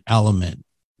often an element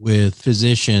with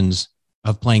physicians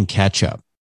of playing catch up.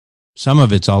 Some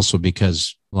of it's also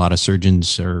because a lot of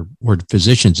surgeons or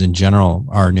physicians in general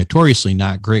are notoriously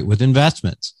not great with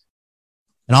investments.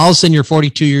 And all of a sudden you're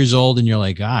 42 years old and you're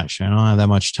like, gosh, I don't have that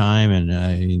much time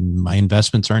and my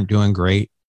investments aren't doing great.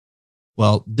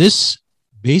 Well, this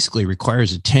basically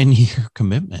requires a 10-year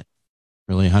commitment,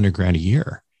 really $100,000 a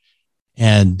year.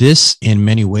 And this in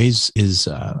many ways is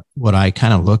what I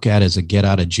kind of look at as a get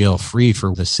out of jail free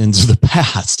for the sins of the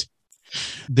past.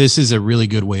 This is a really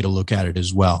good way to look at it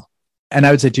as well. And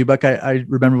I would say too, Buck, I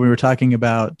remember we were talking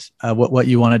about what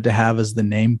you wanted to have as the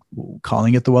name,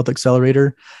 calling it the Wealth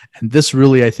Accelerator. And this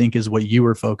really, I think, is what you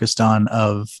were focused on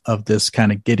of this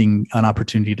kind of getting an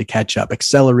opportunity to catch up,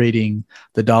 accelerating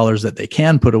the dollars that they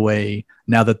can put away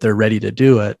now that they're ready to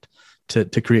do it,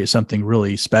 to create something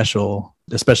really special,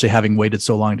 especially having waited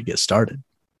so long to get started.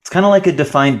 It's kind of like a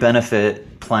defined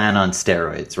benefit plan on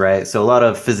steroids, right? So a lot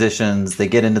of physicians, they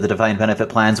get into the defined benefit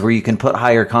plans where you can put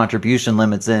higher contribution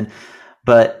limits in.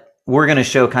 But we're going to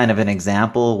show kind of an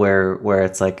example where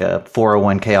it's like a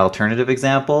 401k alternative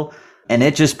example, and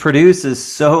it just produces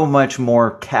so much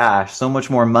more cash, so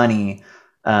much more money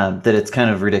that it's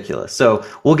kind of ridiculous. So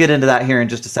we'll get into that here in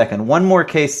just a second. One more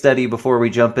case study before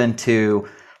we jump into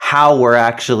how we're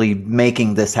actually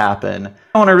making this happen.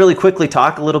 I want to really quickly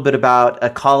talk a little bit about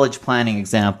a college planning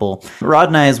example. Rod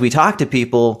and I, as we talk to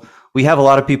people, we have a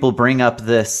lot of people bring up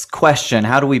this question,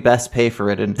 how do we best pay for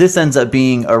it? And this ends up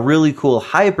being a really cool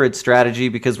hybrid strategy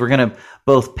because we're going to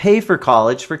both pay for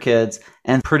college for kids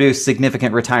and produce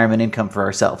significant retirement income for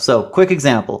ourselves. So quick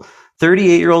example,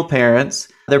 38-year-old parents,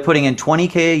 they're putting in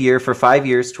 $20,000 a year for 5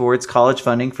 years towards college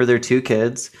funding for their 2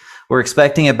 kids. We're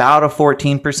expecting about a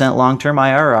 14% long-term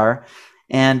IRR.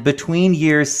 And between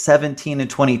years 17 and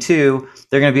 22,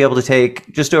 they're going to be able to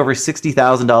take just over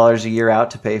 $60,000 a year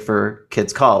out to pay for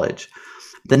kids' college.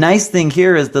 The nice thing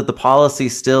here is that the policy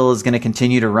still is going to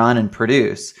continue to run and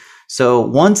produce. So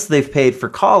once they've paid for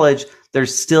college,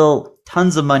 there's still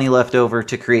tons of money left over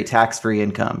to create tax-free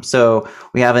income. So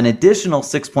we have an additional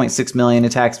 $6.6 million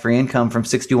in tax-free income from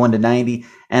 61 to 90.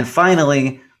 And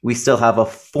finally, we still have a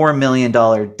 $4 million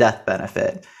death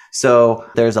benefit. So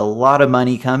there's a lot of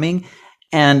money coming.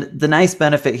 And the nice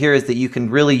benefit here is that you can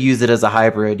really use it as a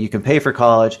hybrid. You can pay for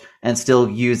college and still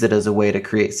use it as a way to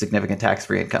create significant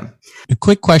tax-free income. A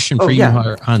quick question for you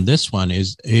on this one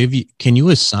is, can you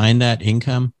assign that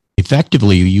income?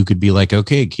 Effectively, you could be like,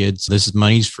 okay, kids, this is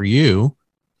money's for you.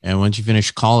 And once you finish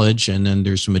college and then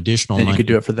there's some additional then money. You could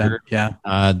do it for them. Yeah.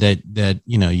 That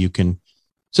you can.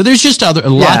 So there's just a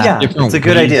lot of different it's a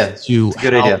good idea.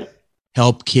 To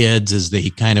help kids as they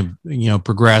kind of,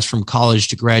 progress from college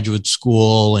to graduate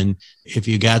school. And if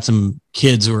you got some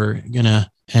kids who are going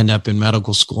to end up in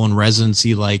medical school and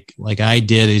residency, like I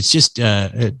did, it's just,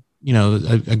 a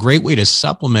great way to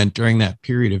supplement during that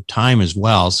period of time as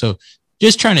well. So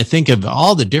just trying to think of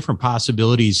all the different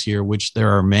possibilities here, which there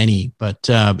are many, but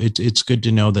it's good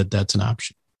to know that that's an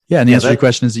option. Yeah. And the answer to your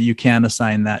question is that you can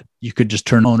assign that. You could just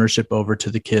turn ownership over to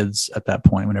the kids at that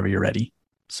point whenever you're ready.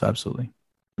 So absolutely.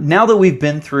 Now that we've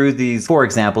been through these 4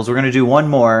 examples, we're going to do one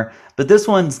more, but this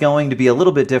one's going to be a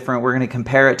little bit different. We're going to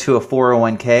compare it to a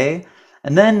 401k,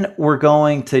 and then we're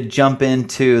going to jump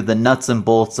into the nuts and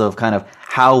bolts of kind of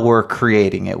how we're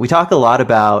creating it. We talk a lot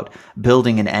about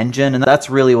building an engine, and that's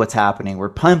really what's happening. We're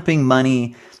pumping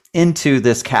money into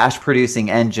this cash-producing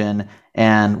engine,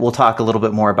 and we'll talk a little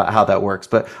bit more about how that works.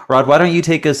 But Rod, why don't you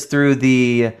take us through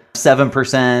the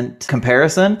 7%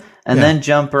 comparison and then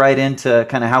jump right into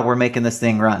kind of how we're making this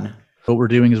thing run? What we're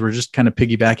doing is we're just kind of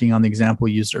piggybacking on the example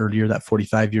we used earlier, that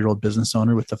 45-year-old business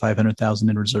owner with the 500,000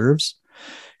 in reserves.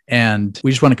 And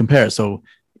we just want to compare it. So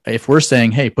if we're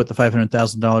saying, hey, put the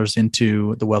 $500,000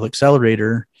 into the Wealth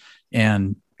Accelerator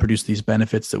and produce these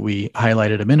benefits that we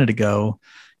highlighted a minute ago,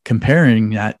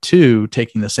 comparing that to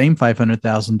taking the same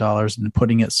 $500,000 and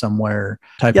putting it somewhere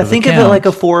think of it like a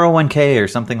 401k or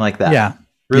something like that. Yeah.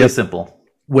 Really simple.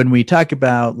 When we talk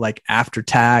about like after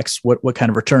tax, what kind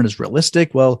of return is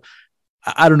realistic? Well,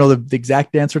 I don't know the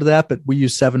exact answer to that, but we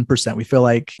use 7%. We feel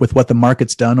like with what the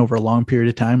market's done over a long period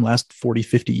of time, last 40,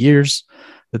 50 years,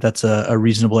 that's a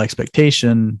reasonable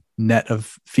expectation, net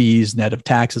of fees, net of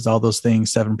taxes, all those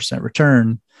things, 7%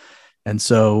 return. And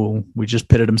so we just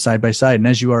pitted them side by side. And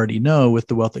as you already know, with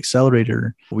the Wealth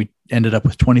Accelerator, we ended up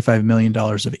with $25 million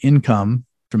of income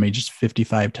from ages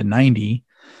 55 to 90,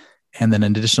 and then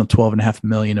an additional $12.5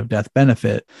 million of death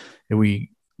benefit. And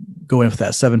we go in with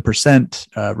that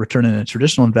 7% return in a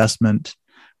traditional investment.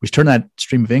 We turned that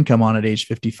stream of income on at age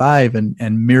 55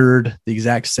 and mirrored the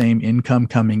exact same income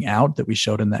coming out that we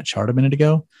showed in that chart a minute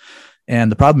ago.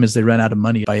 And the problem is they ran out of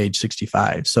money by age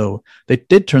 65. So they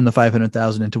did turn the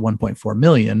 500,000 into 1.4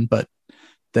 million, but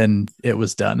then it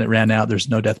was done. It ran out. There's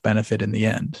no death benefit in the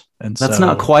end. And that's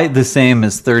not quite the same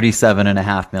as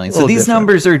 37.5 million. So these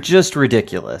numbers are just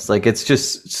ridiculous. Like, it's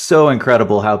just so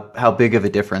incredible how big of a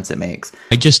difference it makes.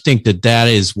 I just think that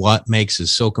is what makes it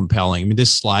so compelling. I mean,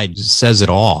 this slide just says it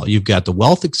all. You've got the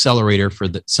Wealth Accelerator for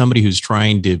somebody who's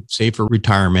trying to save for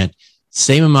retirement.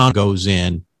 Same amount goes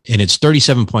in, and it's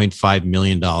 $37.5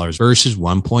 million versus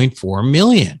 1.4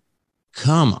 million.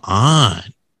 Come on.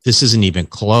 This isn't even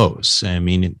close. I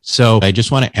mean, so I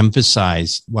just want to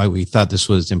emphasize why we thought this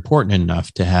was important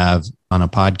enough to have on a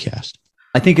podcast.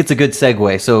 I think it's a good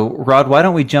segue. So, Rod, why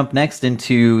don't we jump next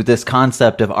into this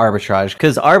concept of arbitrage?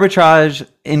 Because arbitrage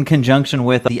in conjunction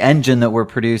with the engine that we're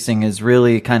producing is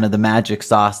really kind of the magic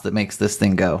sauce that makes this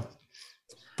thing go.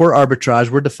 For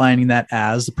arbitrage, we're defining that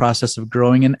as the process of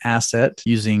growing an asset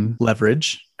using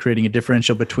leverage, creating a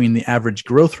differential between the average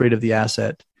growth rate of the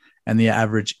asset and the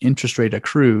average interest rate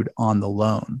accrued on the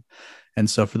loan. And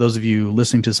so for those of you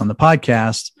listening to this on the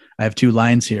podcast, I have two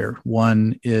lines here.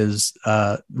 One is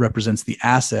represents the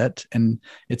asset, and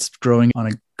it's growing on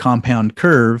a compound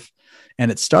curve,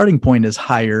 and its starting point is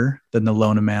higher than the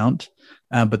loan amount.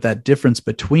 But that difference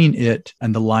between it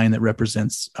and the line that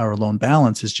represents our loan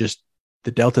balance is just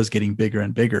the delta is getting bigger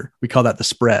and bigger. We call that the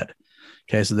spread.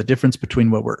 Okay, so the difference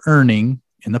between what we're earning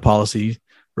in the policy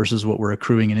versus what we're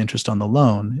accruing in interest on the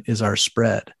loan is our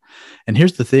spread. And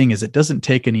here's the thing is it doesn't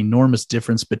take an enormous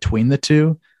difference between the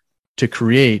two to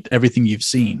create everything you've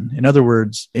seen. In other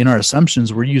words, in our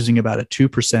assumptions, we're using about a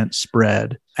 2%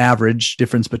 spread average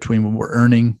difference between what we're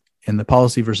earning in the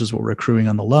policy versus what we're accruing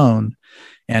on the loan.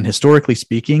 And historically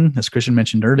speaking, as Christian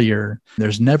mentioned earlier,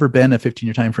 there's never been a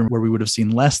 15-year time frame where we would have seen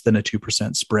less than a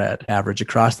 2% spread average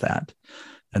across that.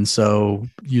 And so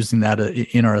using that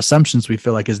in our assumptions, we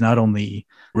feel like is not only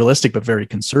realistic, but very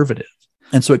conservative.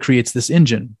 And so it creates this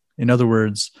engine. In other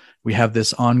words, we have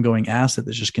this ongoing asset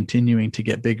that's just continuing to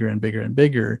get bigger and bigger and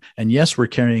bigger. And yes, we're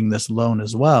carrying this loan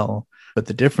as well, but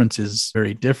the difference is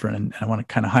very different. And I want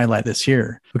to kind of highlight this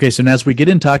here. Okay, so now as we get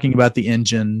in talking about the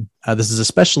engine, this is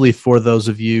especially for those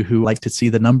of you who like to see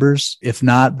the numbers. If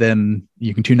not, then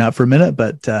you can tune out for a minute.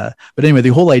 But anyway, the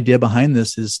whole idea behind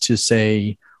this is to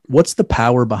say, what's the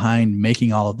power behind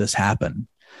making all of this happen?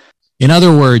 In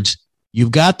other words,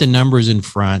 you've got the numbers in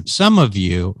front. Some of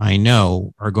you, I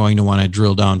know, are going to want to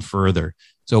drill down further.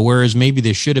 So whereas maybe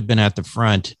they should have been at the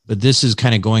front, but this is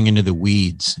kind of going into the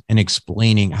weeds and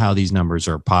explaining how these numbers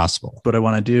are possible. What I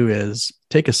want to do is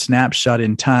take a snapshot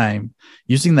in time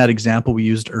using that example we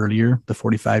used earlier, the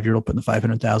 45-year-old putting the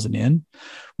 500,000 in.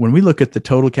 When we look at the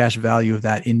total cash value of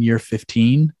that in year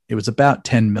 15, it was about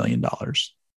 $10 million.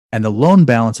 And the loan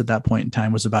balance at that point in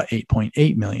time was about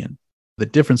 8.8 million. The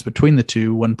difference between the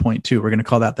two, 1.2, we're going to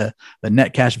call that the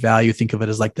net cash value. Think of it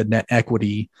as like the net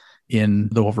equity in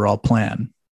the overall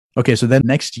plan. Okay, so then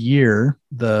next year,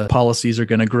 the policies are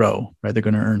going to grow, right? They're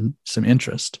going to earn some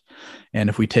interest. And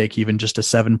if we take even just a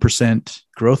 7%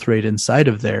 growth rate inside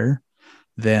of there,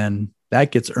 then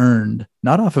that gets earned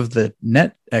not off of the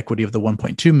net equity of the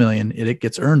 1.2 million, it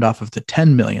gets earned off of the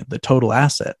 10 million, the total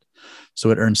asset. So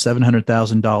it earns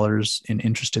 $700,000 in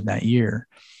interest in that year.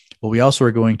 Well, we also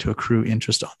are going to accrue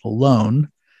interest on the loan,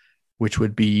 which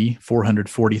would be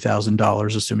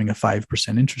 $440,000, assuming a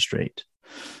 5% interest rate.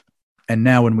 And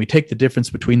now when we take the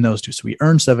difference between those two, so we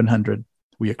earned $700,000,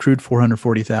 we accrued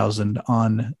 $440,000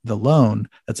 on the loan,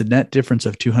 that's a net difference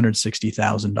of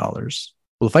 $260,000.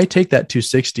 Well, if I take that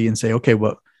 $260,000 and say, okay,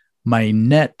 well, my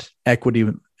net equity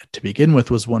to begin with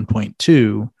was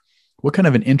 1.2, what kind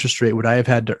of an interest rate would I have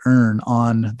had to earn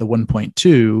on the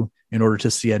 1.2 in order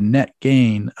to see a net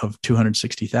gain of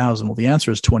 260,000? Well, the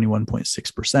answer is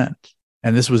 21.6%.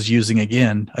 And this was using,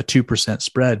 again, a 2%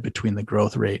 spread between the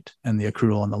growth rate and the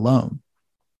accrual on the loan.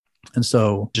 And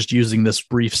so just using this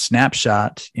brief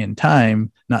snapshot in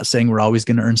time, not saying we're always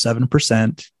going to earn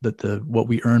 7%, that what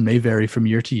we earn may vary from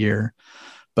year to year.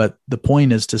 But the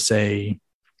point is to say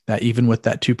that even with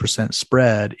that 2%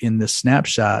 spread in this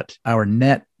snapshot, our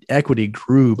net equity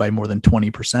grew by more than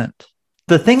 20%.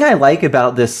 The thing I like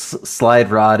about this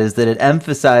slide, Rod, is that it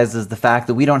emphasizes the fact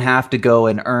that we don't have to go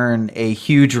and earn a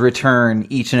huge return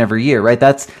each and every year, right?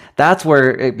 That's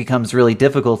where it becomes really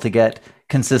difficult to get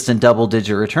consistent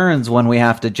double-digit returns when we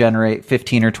have to generate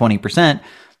 15 or 20%.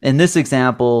 In this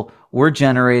example, we're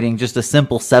generating just a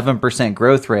simple 7%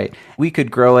 growth rate. We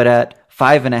could grow it at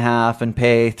 5.5 and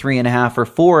pay 3.5 or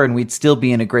 4, and we'd still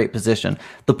be in a great position.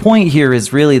 The point here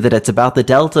is really that it's about the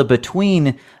delta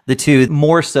between the two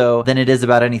more so than it is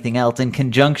about anything else, in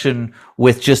conjunction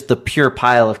with just the pure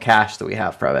pile of cash that we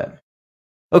have from it.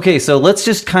 Okay, so let's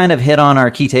just kind of hit on our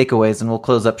key takeaways and we'll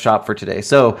close up shop for today.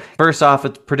 So first off,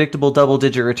 it's predictable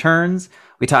double-digit returns.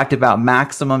 We talked about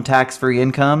maximum tax-free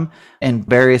income and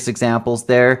various examples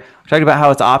there. We talked about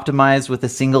how it's optimized with a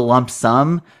single lump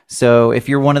sum. So if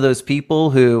you're one of those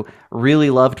people who really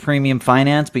loved premium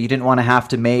finance, but you didn't want to have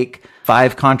to make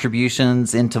 5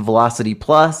 contributions into Velocity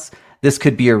Plus, this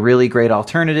could be a really great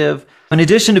alternative. In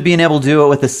addition to being able to do it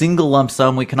with a single lump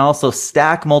sum, we can also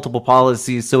stack multiple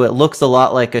policies so it looks a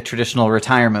lot like a traditional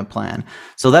retirement plan.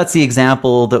 So that's the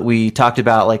example that we talked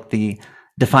about, like the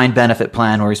defined benefit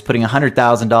plan where he's putting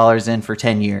 $100,000 in for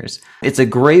 10 years. It's a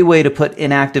great way to put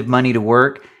inactive money to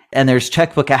work, and there's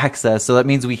checkbook access, so that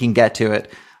means we can get to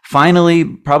it. Finally,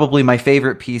 probably my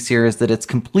favorite piece here is that it's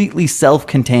completely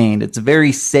self-contained. It's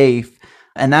very safe,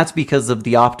 and that's because of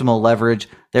the optimal leverage.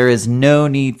 There is no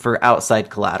need for outside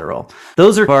collateral.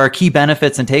 Those are our key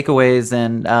benefits and takeaways.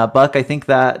 And Buck, I think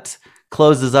that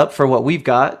closes up for what we've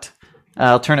got.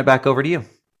 I'll turn it back over to you.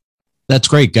 That's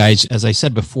great, guys. As I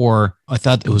said before, I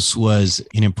thought this was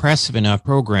an impressive enough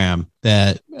program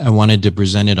that I wanted to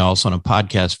present it also in a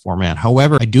podcast format.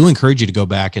 However, I do encourage you to go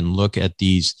back and look at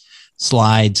these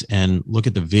slides and look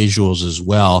at the visuals as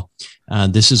well.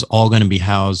 This is all going to be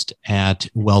housed at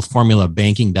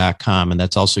wealthformulabanking.com. And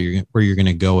that's also where you're going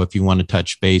to go if you want to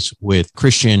touch base with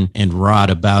Christian and Rod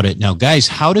about it. Now, guys,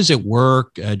 how does it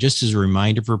work? Just as a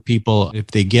reminder for people, if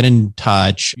they get in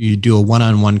touch, you do a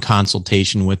one-on-one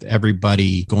consultation with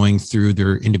everybody going through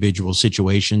their individual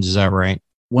situations. Is that right?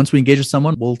 Once we engage with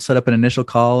someone, we'll set up an initial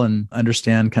call and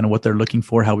understand kind of what they're looking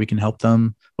for, how we can help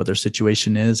them, what their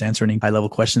situation is, answer any high-level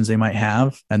questions they might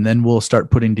have. And then we'll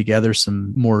start putting together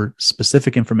some more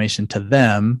specific information to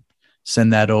them,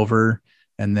 send that over,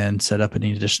 and then set up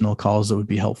any additional calls that would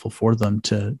be helpful for them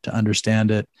to understand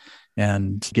it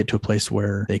and get to a place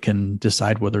where they can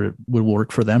decide whether it would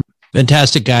work for them.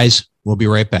 Fantastic, guys. We'll be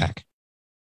right back.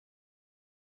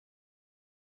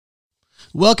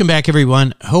 Welcome back,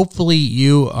 everyone. Hopefully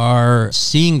you are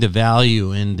seeing the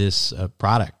value in this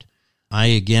product.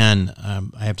 I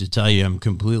have to tell you, I'm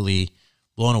completely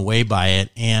blown away by it.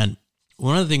 And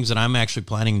one of the things that I'm actually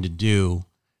planning to do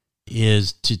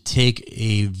is to take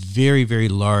a very, very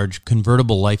large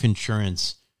convertible life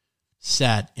insurance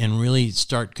set and really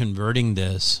start converting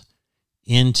this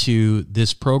into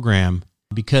this program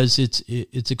because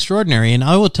it's extraordinary. And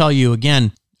I will tell you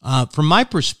again, from my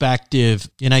perspective,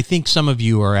 and I think some of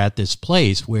you are at this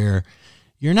place where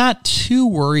you're not too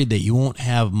worried that you won't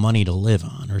have money to live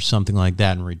on or something like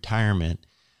that in retirement.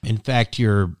 In fact,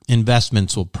 your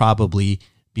investments will probably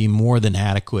be more than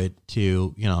adequate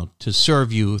to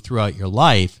serve you throughout your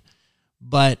life.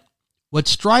 But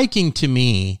what's striking to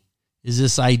me is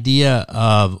this idea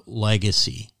of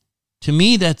legacy. To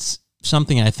me, that's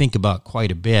something I think about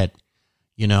quite a bit.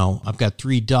 You know, I've got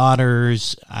 3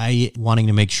 daughters. I wanting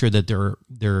to make sure that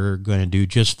they're going to do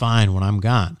just fine when I'm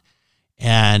gone.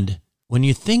 And when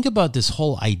you think about this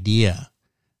whole idea,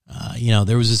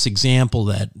 there was this example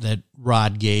that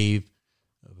Rod gave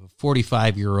of a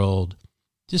 45-year-old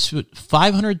just put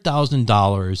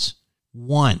 $500,000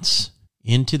 once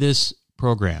into this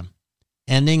program,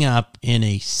 ending up in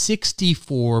a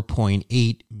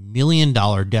 $64.8 million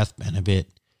death benefit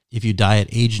if you die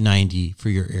at age 90 for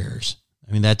your heirs.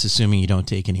 I mean, that's assuming you don't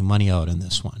take any money out on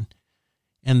this one.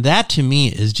 And that to me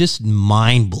is just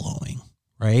mind-blowing,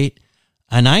 right?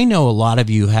 And I know a lot of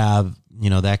you have,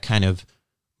 that kind of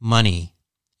money.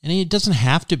 And it doesn't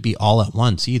have to be all at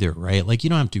once either, right? Like you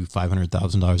don't have to do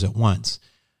 $500,000 at once.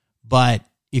 But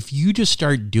if you just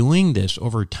start doing this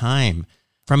over time,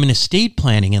 from an estate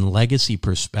planning and legacy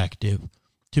perspective,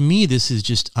 to me, this is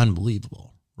just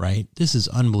unbelievable, right? This is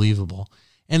unbelievable.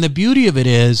 And the beauty of it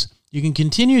is you can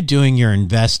continue doing your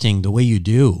investing the way you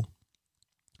do,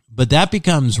 but that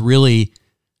becomes really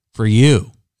for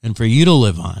you and for you to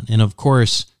live on. And of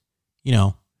course, you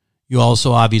know, you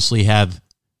also obviously have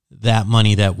that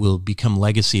money that will become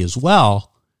legacy as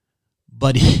well.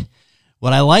 But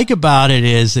what I like about it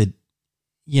is that,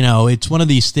 you know, it's one of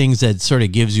these things that sort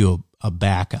of gives you a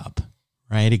backup,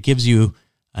 right? It gives you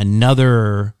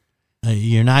another,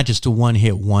 you're not just a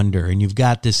one-hit wonder, and you've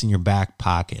got this in your back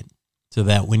pocket so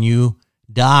that when you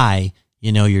die,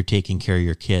 you know you're taking care of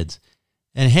your kids.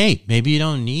 And hey, maybe you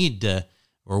don't need to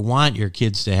or want your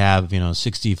kids to have, you know,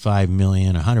 $65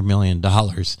 million, $100 million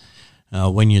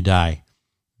when you die.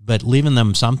 But leaving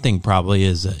them something probably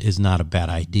is not a bad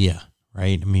idea,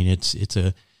 right? I mean, it's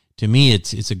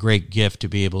a great gift to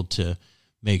be able to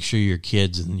make sure your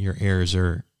kids and your heirs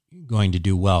are going to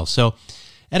do well. So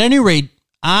at any rate,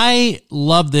 I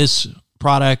love this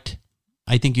product.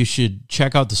 I think you should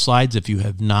check out the slides. If you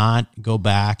have not, go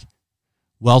back,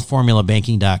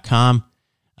 wealthformulabanking.com.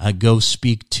 Go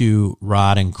speak to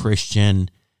Rod and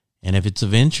Christian. And if it's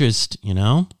of interest, you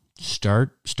know,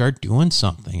 start doing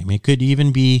something. I mean, it could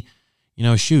even be, you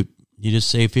know, shoot, you just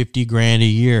say $50,000 a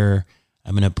year.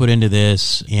 I'm going to put into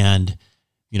this, and,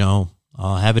 you know,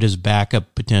 I'll have it as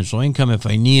backup potential income if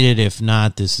I need it. If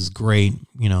not, this is great.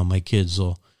 You know, my kids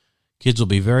will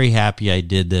be very happy I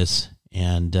did this.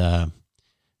 And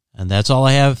that's all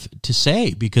I have to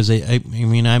say, because I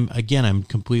mean, I'm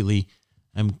completely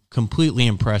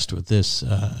impressed with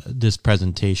this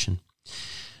presentation.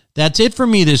 That's it for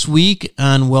me this week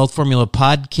on Wealth Formula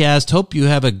Podcast. Hope you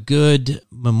have a good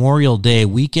Memorial Day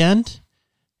weekend.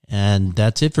 And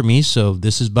that's it for me. So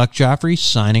this is Buck Joffrey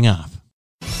signing off.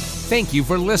 Thank you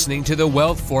for listening to the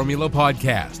Wealth Formula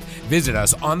Podcast. Visit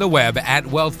us on the web at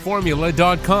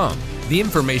wealthformula.com. The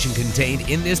information contained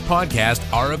in this podcast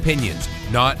are opinions,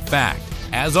 not fact.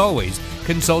 As always,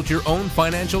 consult your own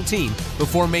financial team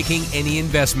before making any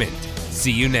investment.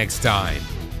 See you next time.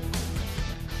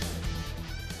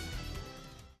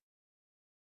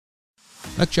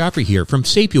 Buck Joffrey here from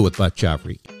Sapio with Buck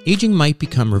Joffrey. Aging might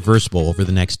become reversible over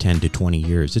the next 10 to 20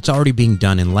 years. It's already being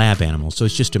done in lab animals, so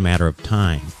it's just a matter of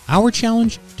time. Our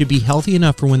challenge? To be healthy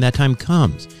enough for when that time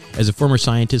comes. As a former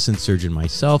scientist and surgeon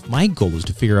myself, my goal is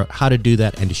to figure out how to do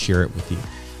that and to share it with you.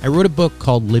 I wrote a book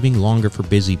called Living Longer for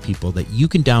Busy People that you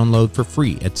can download for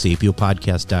free at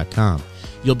sapiopodcast.com.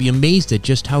 You'll be amazed at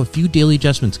just how a few daily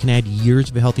adjustments can add years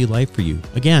of a healthy life for you.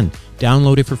 Again,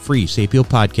 download it for free,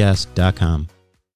 sapiopodcast.com.